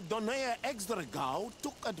 and the Donea Exdragao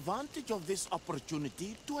took advantage of this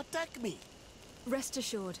opportunity to attack me. Rest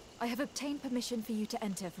assured, I have obtained permission for you to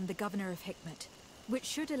enter from the Governor of Hikmet, which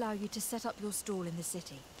should allow you to set up your stall in the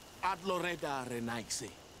city. Adloreda Renaixi.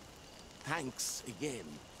 Thanks again.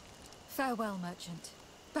 Farewell, merchant.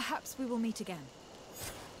 Perhaps we will meet again.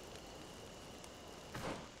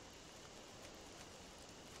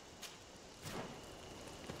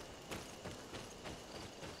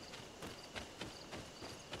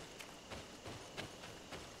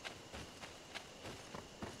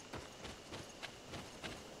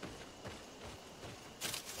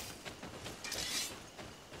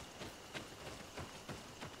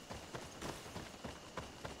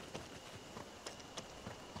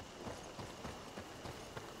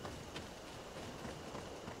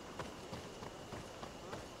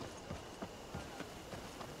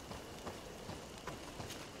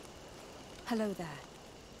 Hello there.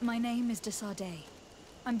 My name is de Sardet.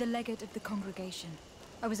 I'm the legate of the congregation.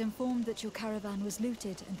 I was informed that your caravan was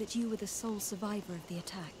looted and that you were the sole survivor of the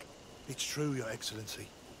attack. It's true, Your Excellency.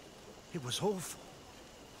 It was awful.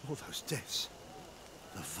 All those deaths.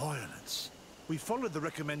 The violence. We followed the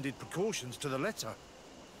recommended precautions to the letter,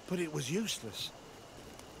 but it was useless.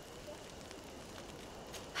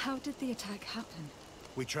 How did the attack happen?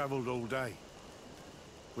 We traveled all day.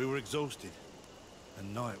 We were exhausted,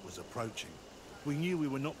 and night was approaching. We knew we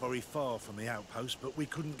were not very far from the outpost, but we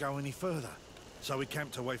couldn't go any further. So we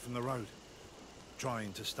camped away from the road,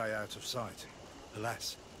 trying to stay out of sight.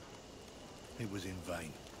 Alas, it was in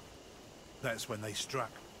vain. That's when they struck,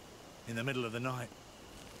 in the middle of the night.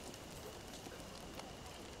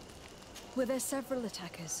 Were there several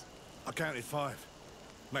attackers? I counted 5,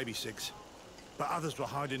 maybe 6. But others were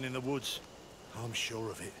hiding in the woods. I'm sure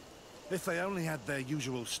of it. If they only had their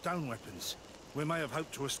usual stone weapons, we may have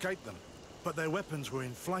hoped to escape them. But their weapons were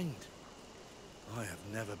inflamed. I have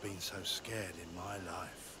never been so scared in my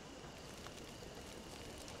life.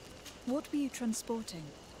 What were you transporting?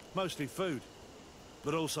 Mostly food,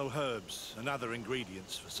 but also herbs and other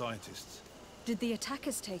ingredients for scientists. Did the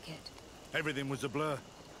attackers take it? Everything was a blur.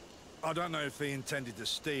 I don't know if they intended to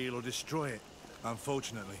steal or destroy it.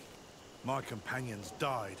 Unfortunately, my companions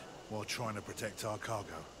died while trying to protect our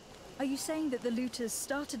cargo. Are you saying that the looters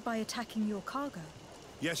started by attacking your cargo?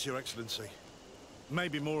 Yes, Your Excellency.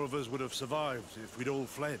 Maybe more of us would have survived if we'd all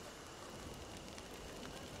fled.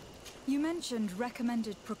 You mentioned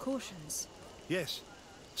recommended precautions. Yes.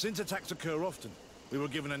 Since attacks occur often, we were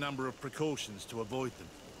given a number of precautions to avoid them.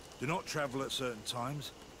 Do not travel at certain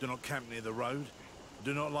times, do not camp near the road,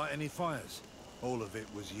 do not light any fires. All of it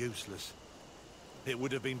was useless. It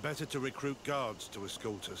would have been better to recruit guards to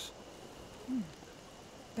escort us.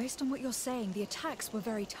 Based on what you're saying, the attacks were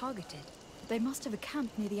very targeted. They must have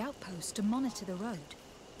camped near the outpost to monitor the road.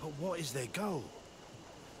 But what is their goal?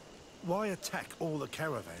 Why attack all the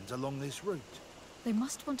caravans along this route? They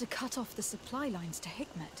must want to cut off the supply lines to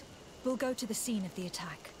Hikmet. We'll go to the scene of the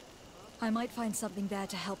attack. I might find something there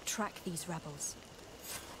to help track these rebels.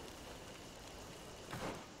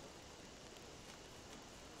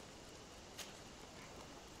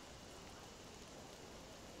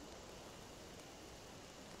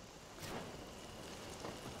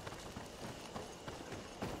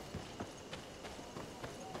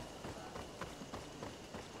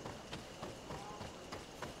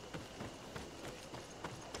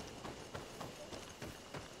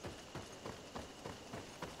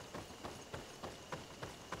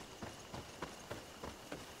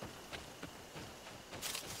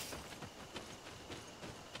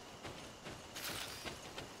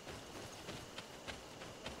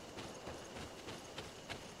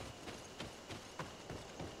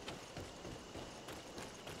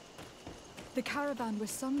 The caravan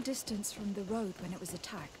was some distance from the road when it was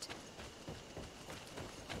attacked.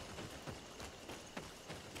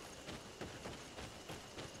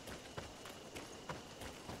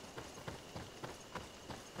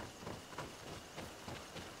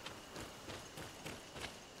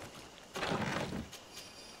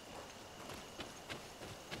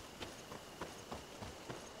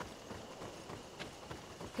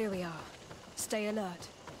 Here we are. Stay alert.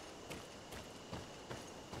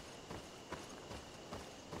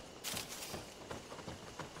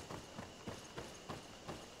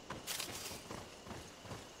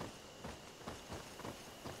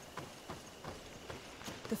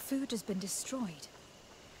 The food has been destroyed.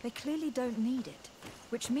 They clearly don't need it,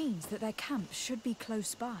 which means that their camp should be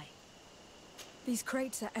close by. These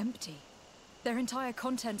crates are empty. Their entire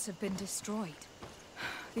contents have been destroyed.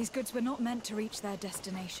 These goods were not meant to reach their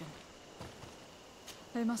destination.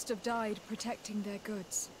 They must have died protecting their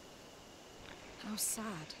goods. How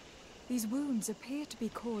sad. These wounds appear to be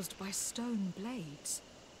caused by stone blades.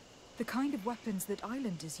 The kind of weapons that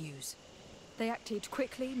islanders use. They acted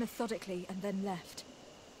quickly, methodically, and then left.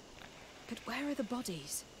 But where are the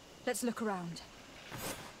bodies? Let's look around.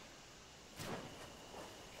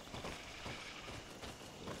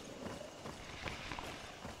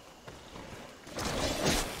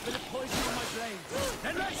 Bit of poison on my blade.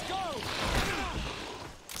 Then let's go!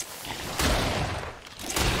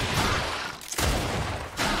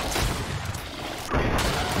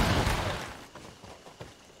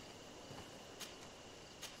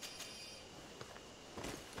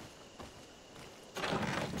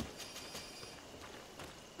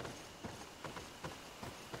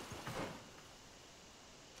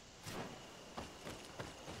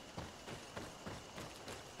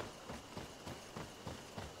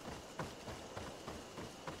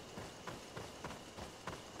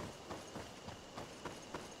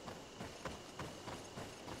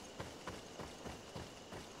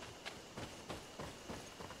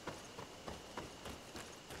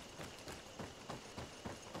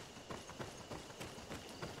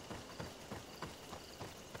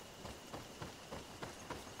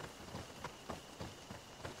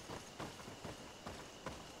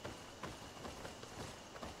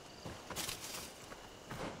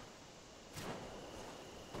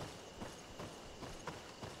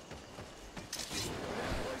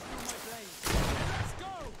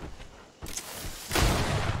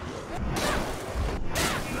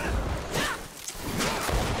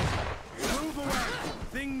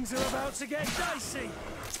 Things are about to get dicey!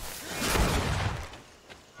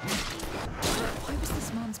 Why was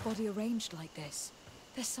this man's body arranged like this?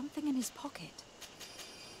 There's something in his pocket.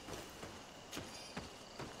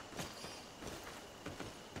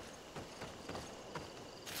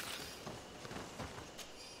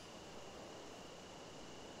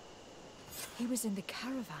 He was in the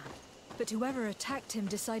caravan, but whoever attacked him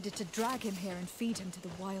decided to drag him here and feed him to the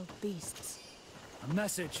wild beasts. A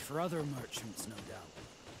message for other merchants, no doubt.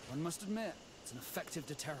 One must admit, it's an effective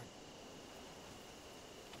deterrent.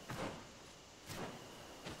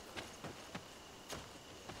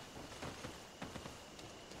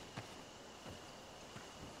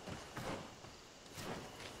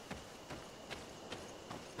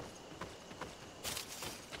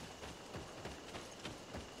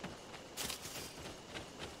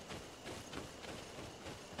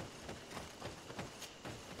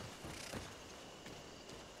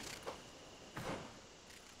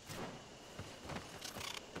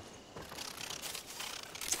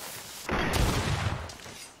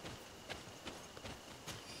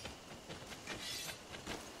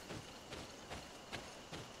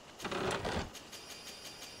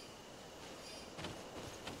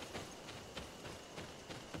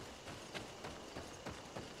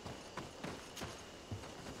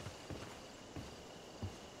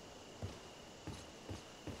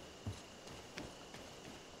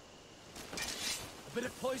 A bit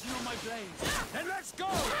of poison on my blade. Then let's go!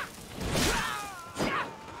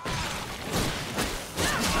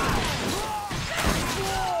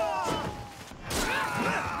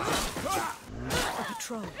 A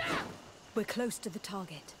patrol. We're close to the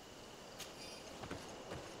target.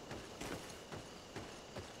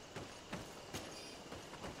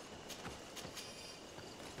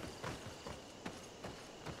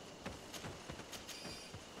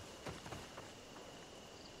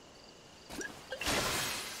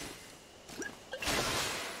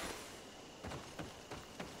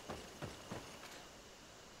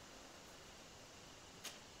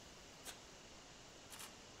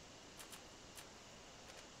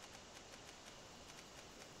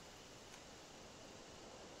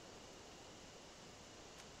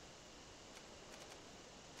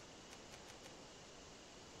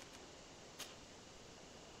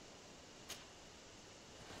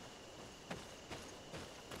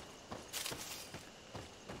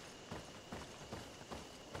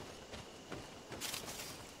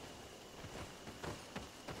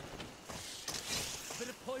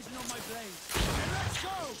 Poison on my blade. And let's go!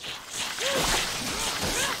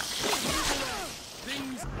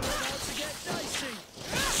 Things are about to get dicey.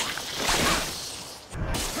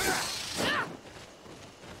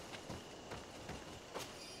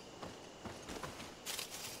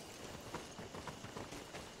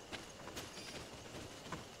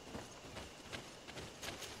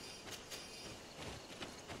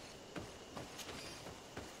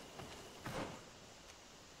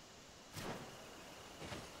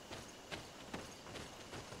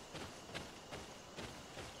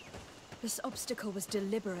 This obstacle was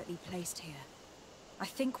deliberately placed here. I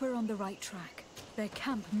think we're on the right track. Their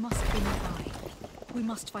camp must be nearby. We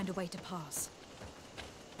must find a way to pass.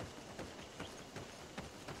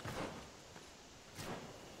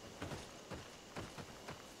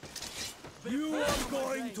 You are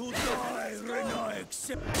going to die, Renix!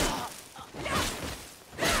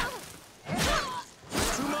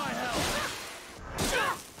 To my help!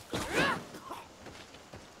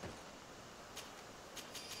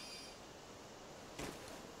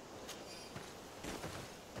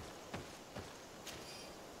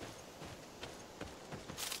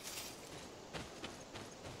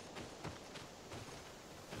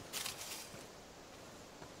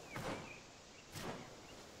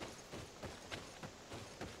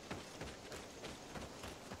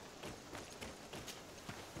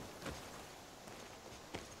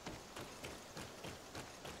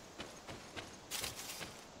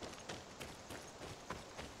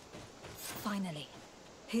 Finally,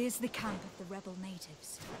 here's the camp of the rebel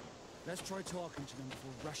natives. Let's try talking to them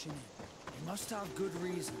before rushing in. They must have good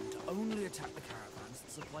reason to only attack the caravans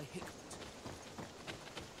that supply Hikmet.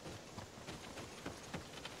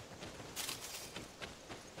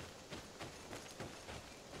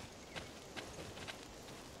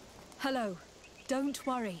 Hello. Don't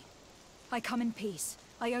worry. I come in peace.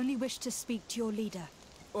 I only wish to speak to your leader.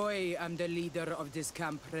 I am the leader of this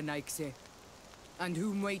camp, Renaikse. And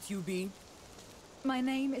whom might you be? My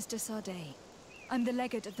name is de Sardet. I'm the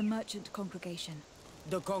legate of the merchant congregation.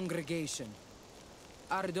 The congregation.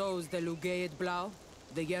 Are those the Lugaid Blau?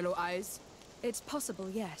 The yellow eyes? It's possible,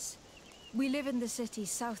 yes. We live in the city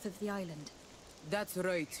south of the island. That's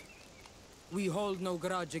right. We hold no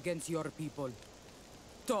grudge against your people.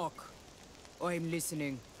 Talk. I'm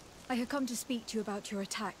listening. I have come to speak to you about your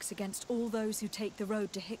attacks against all those who take the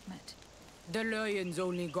road to Hikmet. The Lions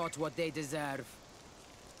only got what they deserve.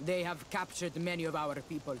 They have captured many of our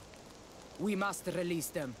people. We must release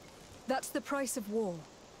them. That's the price of war.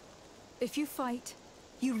 If you fight,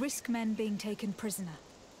 you risk men being taken prisoner.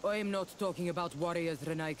 I am not talking about warriors,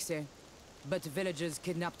 Renaikse, but villagers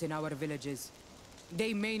kidnapped in our villages.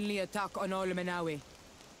 They mainly attack on all Menawi,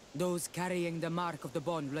 those carrying the mark of the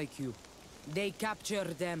bond like you. They capture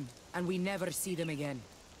them, and we never see them again.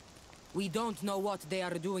 We don't know what they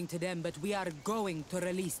are doing to them, but we are going to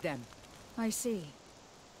release them. I see.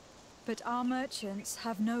 But our merchants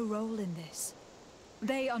have no role in this.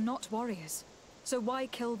 They are not warriors, so why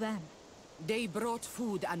kill them? They brought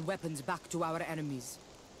food and weapons back to our enemies.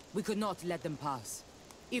 We could not let them pass.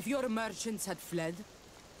 If your merchants had fled,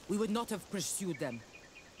 we would not have pursued them.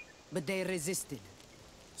 But they resisted,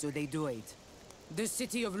 so they died. The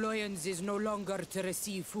city of Loyans is no longer to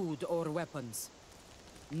receive food or weapons.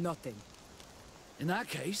 Nothing. In that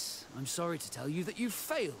case, I'm sorry to tell you that you've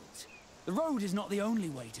failed. The road is not the only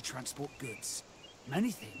way to transport goods.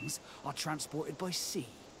 Many things are transported by sea.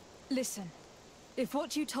 Listen, if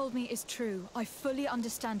what you told me is true, I fully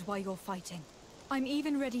understand why you're fighting. I'm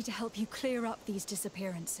even ready to help you clear up these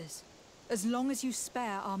disappearances, as long as you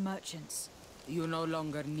spare our merchants. You no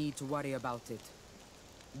longer need to worry about it.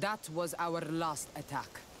 That was our last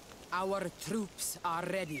attack. Our troops are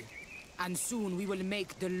ready, and soon we will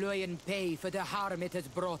make the Loyan pay for the harm it has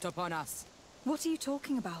brought upon us. What are you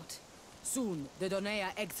talking about? Soon, the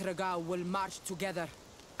Donea Extragao will march together,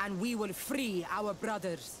 and we will free our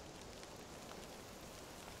brothers.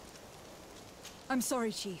 I'm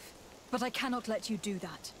sorry, Chief, but I cannot let you do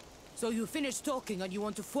that. So you finished talking and you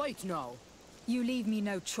want to fight now? You leave me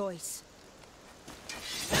no choice.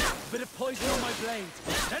 Bit of poison on my blade,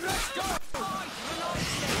 and let's go!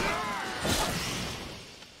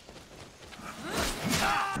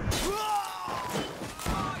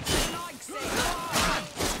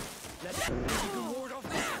 Let's see if you can ward off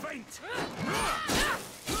this feint!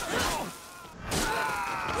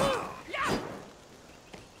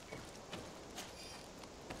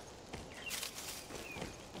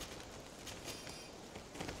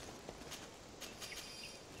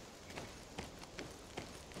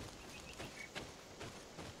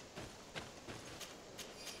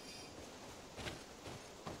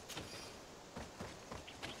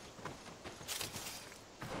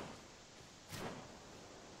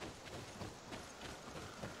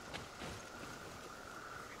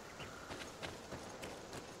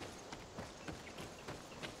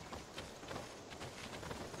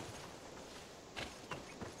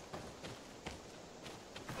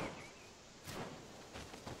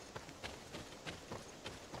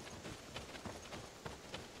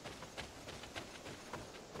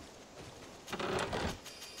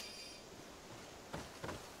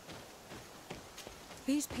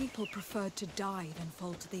 These people preferred to die than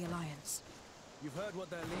fall to the Alliance. You've heard what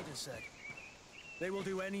their leader said. They will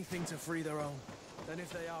do anything to free their own. And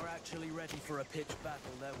if they are actually ready for a pitched battle,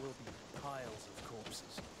 there will be piles of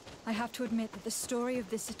corpses. I have to admit that the story of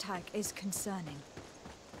this attack is concerning.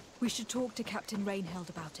 We should talk to Captain Rainhild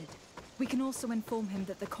about it. We can also inform him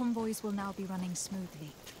that the convoys will now be running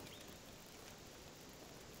smoothly.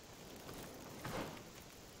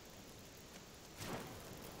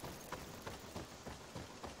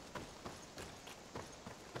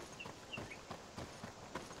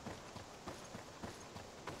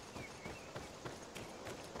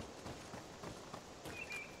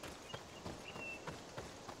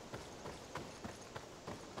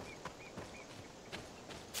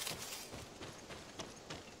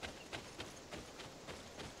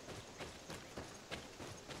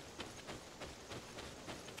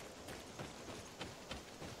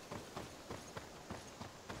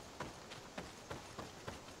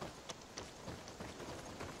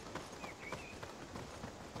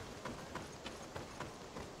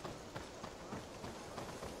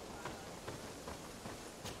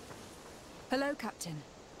 Hello, Captain.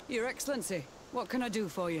 Your Excellency, what can I do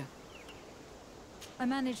for you? I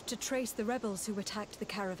managed to trace the rebels who attacked the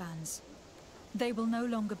caravans. They will no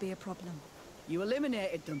longer be a problem. You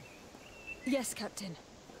eliminated them? Yes, Captain.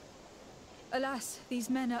 Alas, these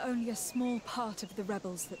men are only a small part of the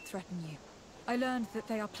rebels that threaten you. I learned that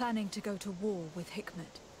they are planning to go to war with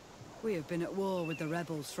Hikmet. We have been at war with the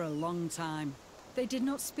rebels for a long time. They did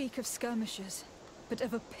not speak of skirmishes, but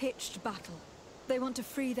of a pitched battle. They want to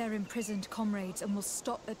free their imprisoned comrades and will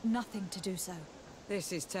stop at nothing to do so.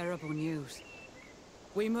 This is terrible news.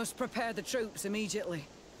 We must prepare the troops immediately.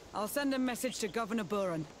 I'll send a message to Governor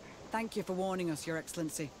Buran. Thank you for warning us, Your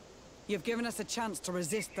Excellency. You've given us a chance to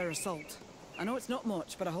resist their assault. I know it's not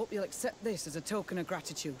much, but I hope you'll accept this as a token of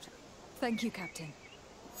gratitude. Thank you, Captain.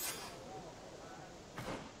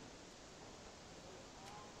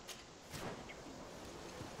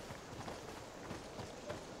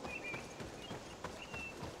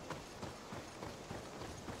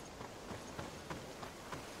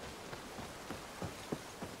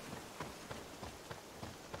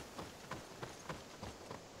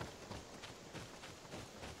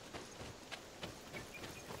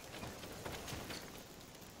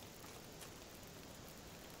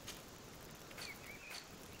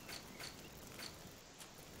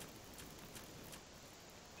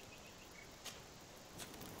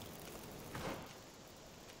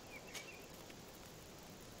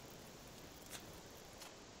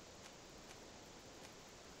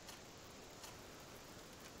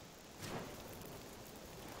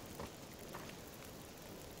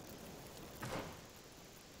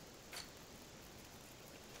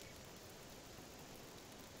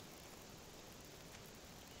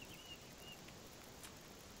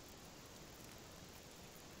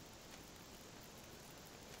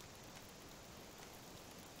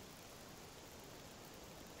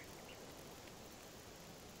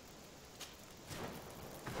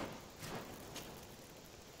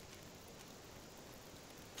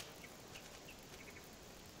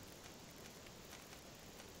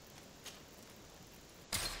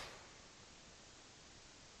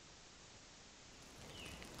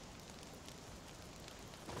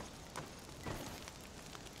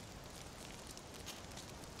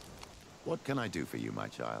 What can I do for you, my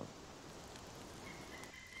child?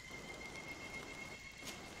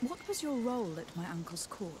 What was your role at my uncle's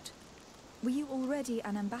court? Were you already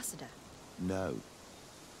an ambassador? No.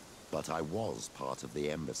 But I was part of the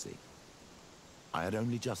embassy. I had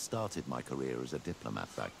only just started my career as a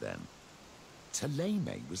diplomat back then.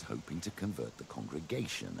 Taleme was hoping to convert the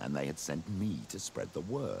congregation, and they had sent me to spread the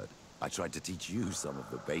word. I tried to teach you some of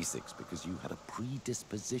the basics because you had a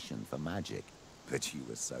predisposition for magic. But you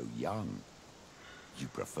were so young. You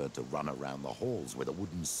preferred to run around the halls with a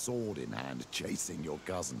wooden sword in hand, chasing your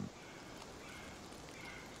cousin.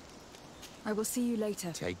 I will see you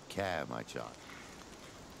later. Take care, my child.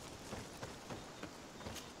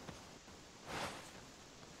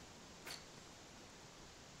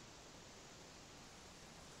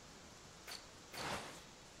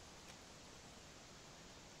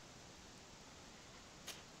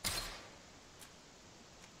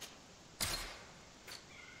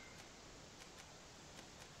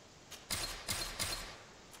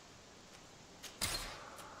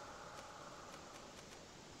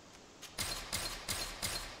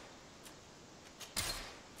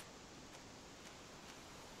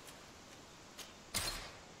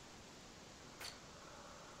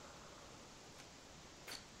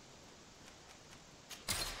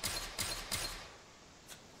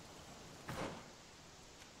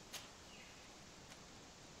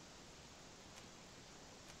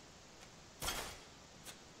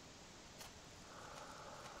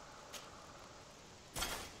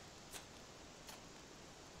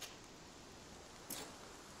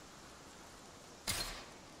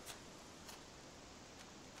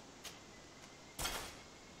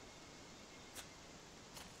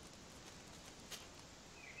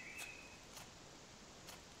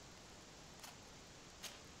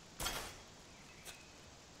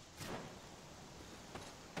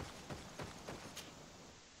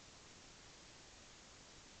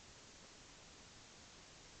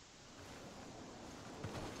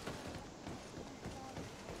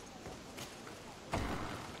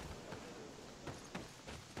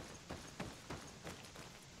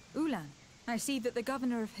 I see that the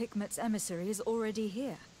governor of Hikmet's emissary is already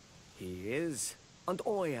here. He is. And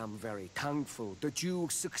I am very thankful that you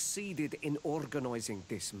succeeded in organizing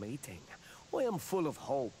this meeting. I am full of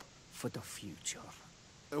hope for the future.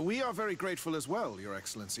 We are very grateful as well, Your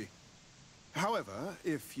Excellency. However,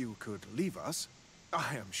 if you could leave us,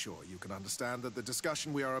 I am sure you can understand that the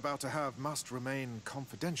discussion we are about to have must remain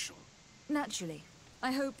confidential. Naturally.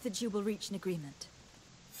 I hope that you will reach an agreement.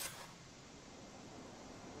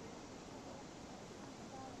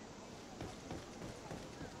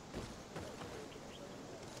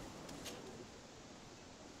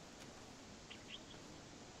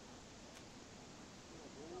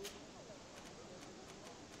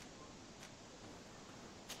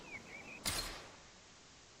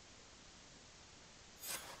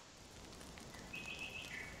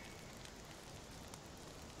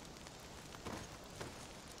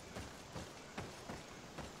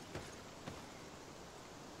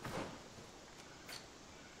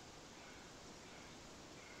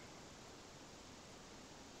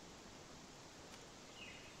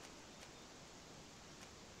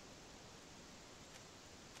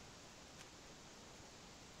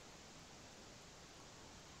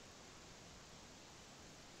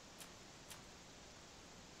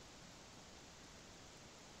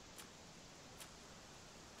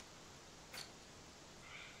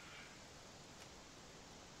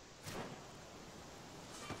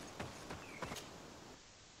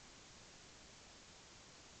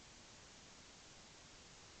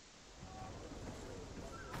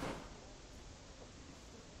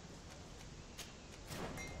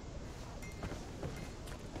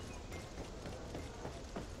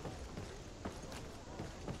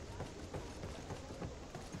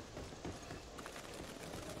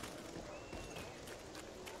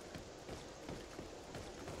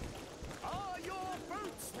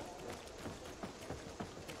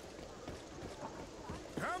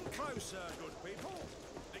 Come closer, good people.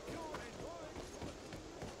 Liquor and wine.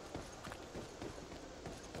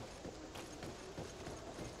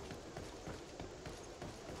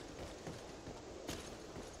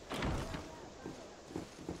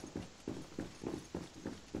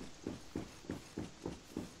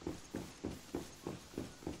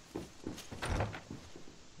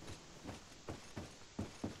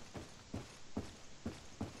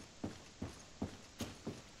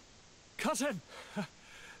 Cousin!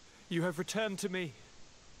 You have returned to me.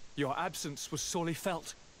 Your absence was sorely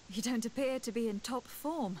felt. You don't appear to be in top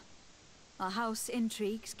form. Are house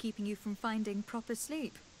intrigues keeping you from finding proper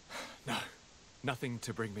sleep? No, nothing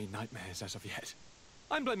to bring me nightmares as of yet.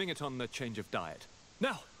 I'm blaming it on the change of diet.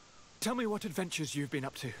 Now, tell me what adventures you've been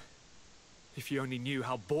up to. If you only knew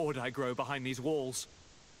how bored I grow behind these walls.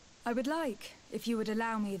 I would like, if you would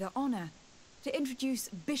allow me the honor, to introduce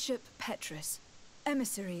Bishop Petrus,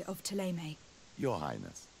 emissary of Ptolemy. Your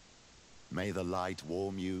Highness, may the light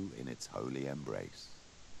warm you in its holy embrace.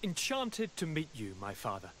 Enchanted to meet you, my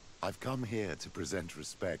father. I've come here to present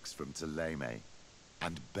respects from Ptolemy,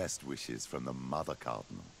 and best wishes from the Mother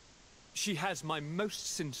Cardinal. She has my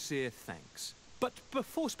most sincere thanks. But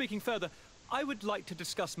before speaking further, I would like to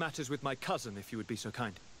discuss matters with my cousin, if you would be so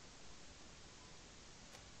kind.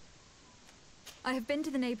 I have been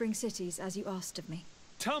to the neighboring cities, as you asked of me.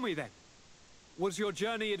 Tell me then, was your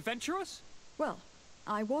journey adventurous? Well,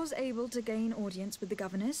 I was able to gain audience with the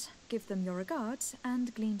governors, give them your regards,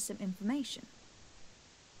 and glean some information.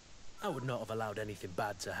 I would not have allowed anything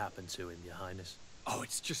bad to happen to him, Your Highness. Oh,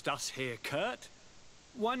 it's just us here, Kurt.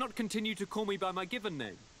 Why not continue to call me by my given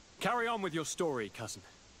name? Carry on with your story, cousin.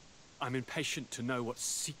 I'm impatient to know what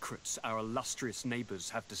secrets our illustrious neighbors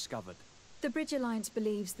have discovered. The Bridge Alliance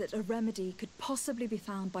believes that a remedy could possibly be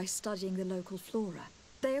found by studying the local flora.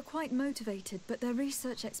 They are quite motivated, but their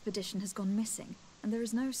research expedition has gone missing, and there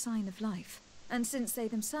is no sign of life. And since they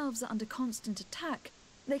themselves are under constant attack,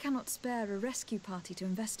 they cannot spare a rescue party to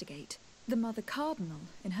investigate. The Mother Cardinal,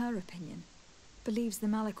 in her opinion, believes the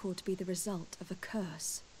Malachor to be the result of a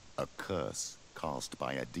curse. A curse cast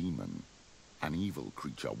by a demon, an evil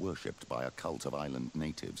creature worshipped by a cult of island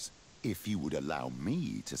natives. If you would allow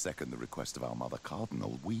me to second the request of our Mother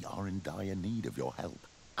Cardinal, we are in dire need of your help.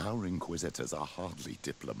 Our inquisitors are hardly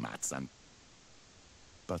diplomats and...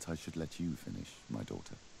 But I should let you finish, my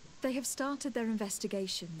daughter. They have started their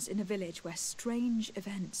investigations in a village where strange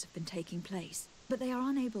events have been taking place, but they are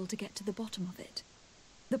unable to get to the bottom of it.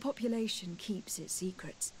 The population keeps its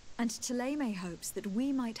secrets, and Ptolemy hopes that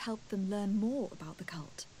we might help them learn more about the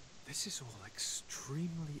cult. This is all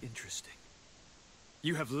extremely interesting.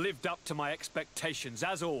 You have lived up to my expectations,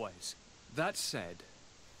 as always. That said,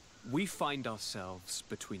 we find ourselves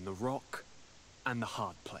between the rock and the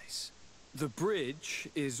hard place. The bridge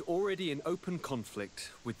is already in open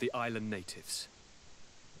conflict with the island natives.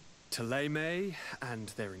 Thélème and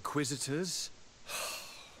their inquisitors...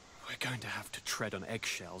 We're going to have to tread on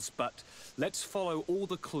eggshells, but let's follow all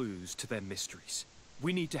the clues to their mysteries.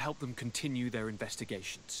 We need to help them continue their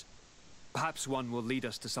investigations. Perhaps one will lead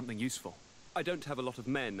us to something useful. I don't have a lot of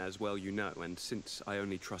men, as well you know, and since I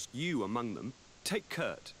only trust you among them, take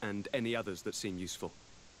Kurt and any others that seem useful.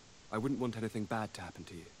 I wouldn't want anything bad to happen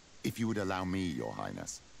to you. If you would allow me, Your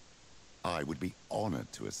Highness, I would be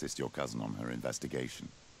honored to assist your cousin on her investigation.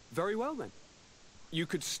 Very well, then. You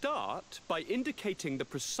could start by indicating the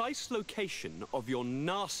precise location of your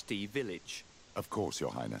nasty village. Of course,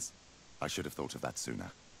 Your Highness. I should have thought of that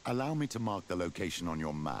sooner. Allow me to mark the location on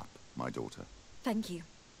your map, my daughter. Thank you.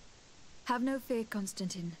 Have no fear,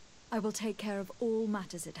 Constantine. I will take care of all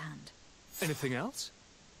matters at hand. Anything else?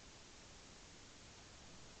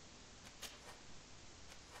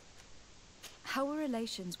 How are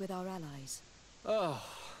relations with our allies? Oh,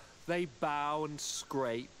 they bow and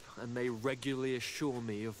scrape, and they regularly assure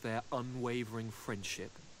me of their unwavering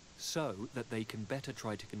friendship, so that they can better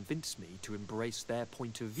try to convince me to embrace their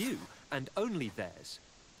point of view, and only theirs.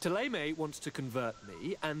 Thélème wants to convert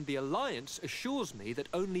me, and the Alliance assures me that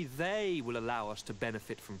only they will allow us to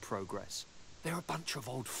benefit from progress. They're a bunch of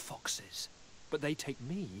old foxes, but they take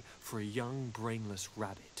me for a young, brainless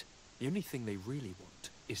rabbit. The only thing they really want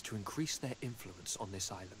is to increase their influence on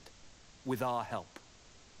this island, with our help.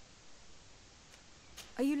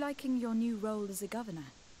 Are you liking your new role as a governor?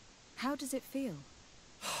 How does it feel?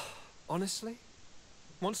 Honestly,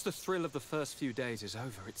 once the thrill of the first few days is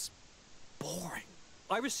over, it's boring.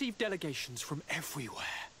 I receive delegations from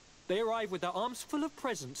everywhere. They arrive with their arms full of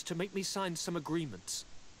presents to make me sign some agreements.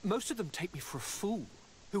 Most of them take me for a fool,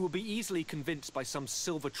 who will be easily convinced by some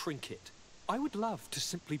silver trinket. I would love to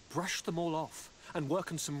simply brush them all off and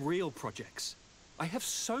work on some real projects. I have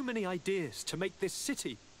so many ideas to make this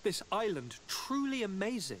city, this island, truly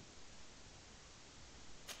amazing.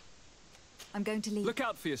 I'm going to leave. Look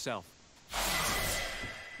out for yourself.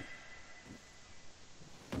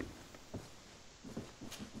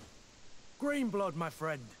 Greenblood, my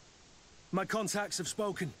friend. My contacts have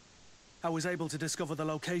spoken. I was able to discover the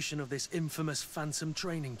location of this infamous Phantom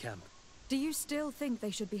training camp. Do you still think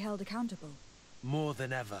they should be held accountable? More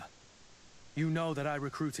than ever. You know that I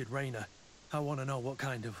recruited Raynor. I want to know what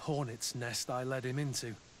kind of hornet's nest I led him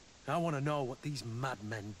into. I want to know what these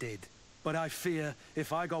madmen did. But I fear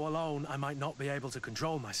if I go alone, I might not be able to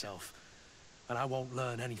control myself. And I won't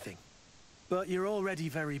learn anything. But you're already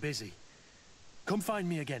very busy. Come find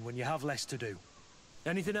me again when you have less to do.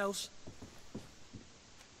 Anything else?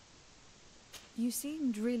 You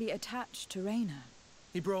seemed really attached to Raynor.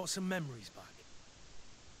 He brought some memories back.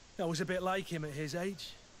 I was a bit like him at his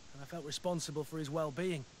age, and I felt responsible for his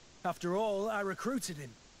well-being. After all, I recruited him.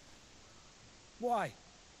 Why?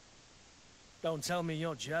 Don't tell me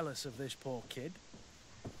you're jealous of this poor kid.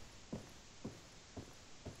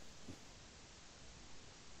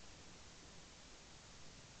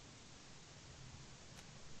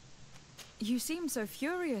 You seemed so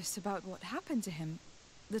furious about what happened to him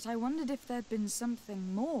that I wondered if there'd been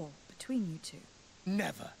something more between you two.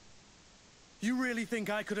 Never. You really think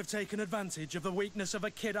I could have taken advantage of the weakness of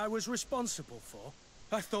a kid I was responsible for?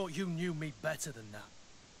 I thought you knew me better than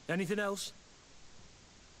that. Anything else?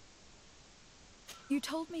 You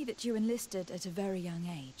told me that you enlisted at a very young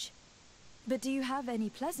age. But do you have any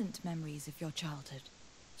pleasant memories of your childhood?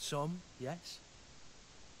 Some, yes.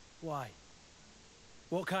 Why?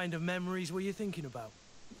 What kind of memories were you thinking about?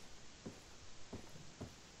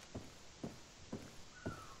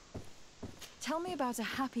 Tell me about a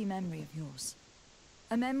happy memory of yours.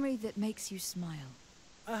 A memory that makes you smile.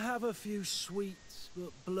 I have a few sweet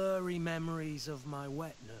but blurry memories of my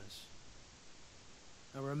wet nurse.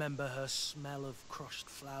 I remember her smell of crushed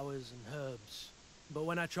flowers and herbs. But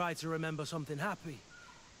when I try to remember something happy,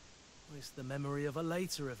 it's the memory of a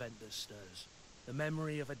later event that stirs. The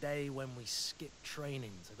memory of a day when we skipped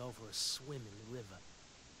training to go for a swim in the river.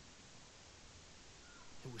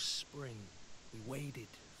 It was spring. We waded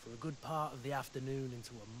for a good part of the afternoon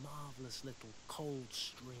into a marvelous little cold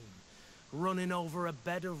stream, running over a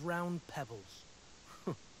bed of round pebbles.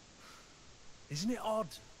 Isn't it odd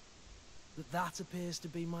that that appears to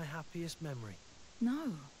be my happiest memory?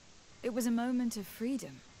 No. It was a moment of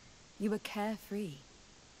freedom. You were carefree.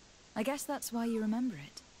 I guess that's why you remember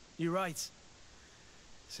it. You're right.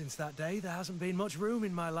 Since that day, there hasn't been much room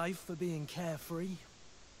in my life for being carefree.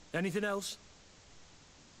 Anything else?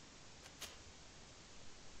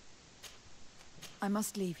 I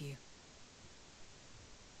must leave you.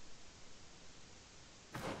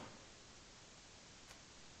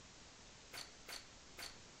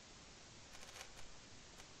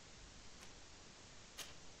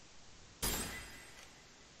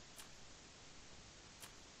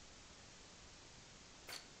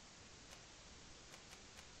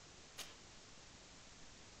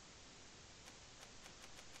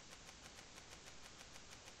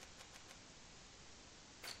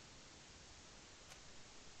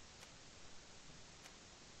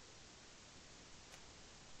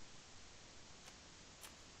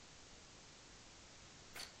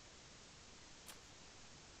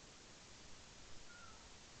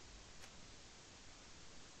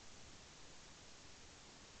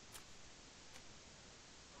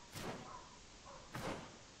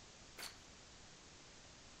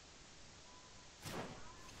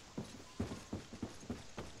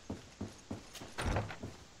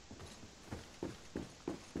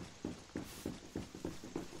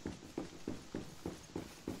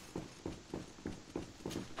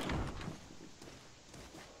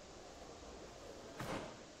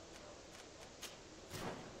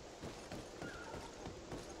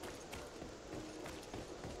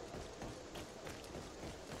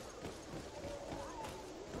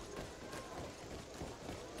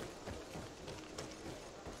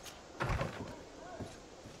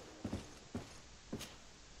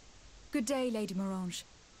 Good day, Lady Morange.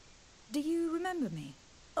 Do you remember me?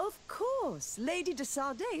 Of course. Lady de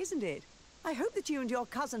Sardet, isn't it? I hope that you and your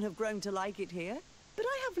cousin have grown to like it here. But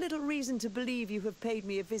I have little reason to believe you have paid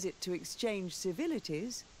me a visit to exchange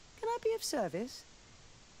civilities. Can I be of service?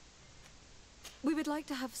 We would like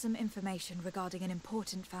to have some information regarding an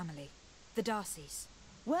important family, the Darcys.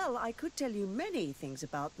 Well, I could tell you many things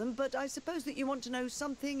about them, but I suppose that you want to know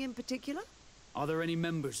something in particular? Are there any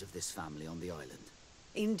members of this family on the island?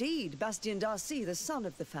 Indeed, Bastien Darcy, the son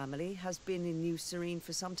of the family, has been in New Serene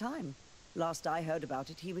for some time. Last I heard about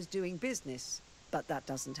it, he was doing business, but that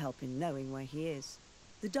doesn't help in knowing where he is.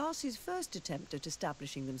 The Darcys' first attempt at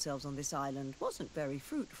establishing themselves on this island wasn't very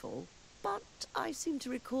fruitful, but I seem to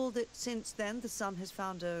recall that since then the son has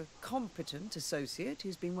found a competent associate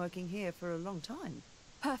who's been working here for a long time.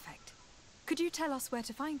 Perfect. Could you tell us where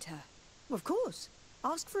to find her? Of course.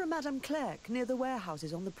 Ask for a Madame Clerc near the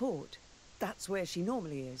warehouses on the port. That's where she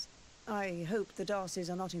normally is. I hope the Darcys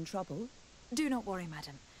are not in trouble. Do not worry,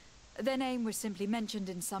 madam. Their name was simply mentioned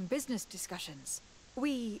in some business discussions.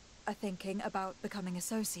 We are thinking about becoming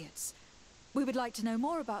associates. We would like to know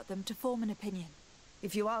more about them to form an opinion.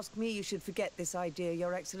 If you ask me, you should forget this idea,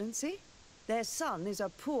 Your Excellency. Their son is a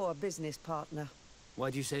poor business partner. Why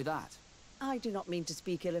do you say that? I do not mean to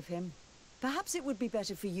speak ill of him. Perhaps it would be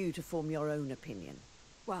better for you to form your own opinion.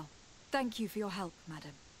 Well, thank you for your help,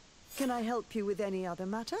 madam. Can I help you with any other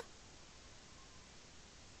matter?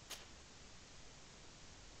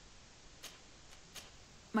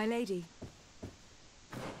 My lady.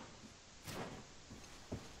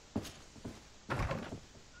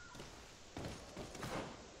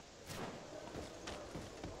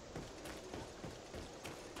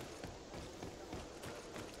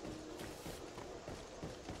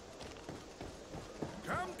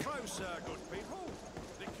 Come closer, good people.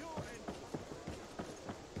 The cure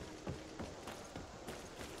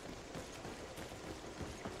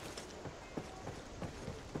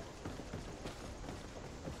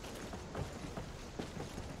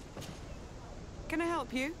Can I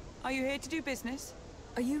help you? Are you here to do business?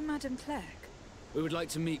 Are you Madame Clerc? We would like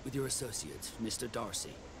to meet with your associate, Mr.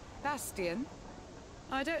 Darcy. Bastien?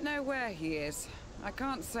 I don't know where he is. I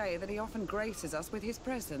can't say that he often graces us with his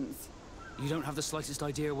presence. You don't have the slightest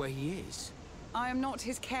idea where he is? I am not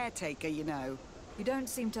his caretaker, you know. You don't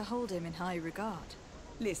seem to hold him in high regard.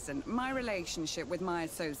 Listen, my relationship with my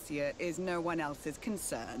associate is no one else's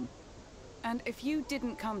concern. And if you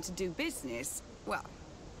didn't come to do business, well...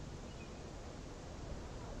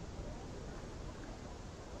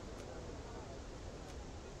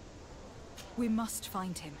 We must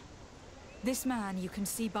find him. This man you can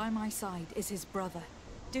see by my side is his brother.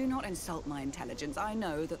 Do not insult my intelligence. I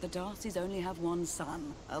know that the Darcys only have one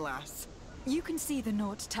son, alas. You can see the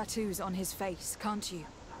Naut tattoos on his face, can't you?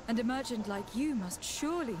 And a merchant like you must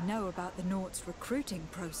surely know about the Naut's recruiting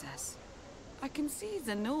process. I can see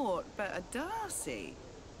the Naut, but a Darcy?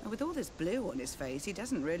 And with all this blue on his face, he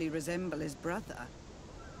doesn't really resemble his brother.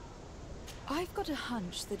 I've got a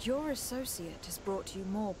hunch that your associate has brought you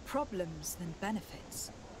more problems than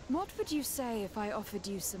benefits. What would you say if I offered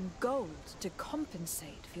you some gold to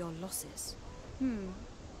compensate for your losses?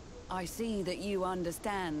 I see that you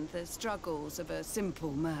understand the struggles of a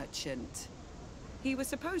simple merchant. He was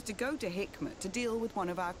supposed to go to Hikmet to deal with one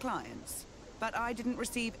of our clients, but I didn't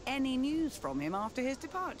receive any news from him after his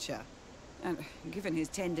departure. And given his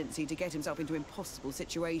tendency to get himself into impossible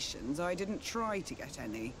situations, I didn't try to get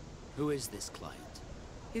any. Who is this client?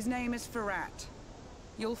 His name is Ferrat.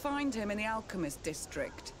 You'll find him in the Alchemist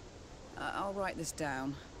District. I'll write this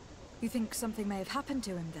down. You think something may have happened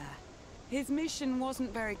to him there? His mission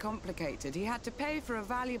wasn't very complicated. He had to pay for a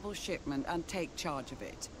valuable shipment and take charge of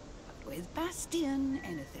it. But with Bastien,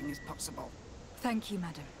 anything is possible. Thank you,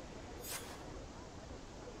 madam.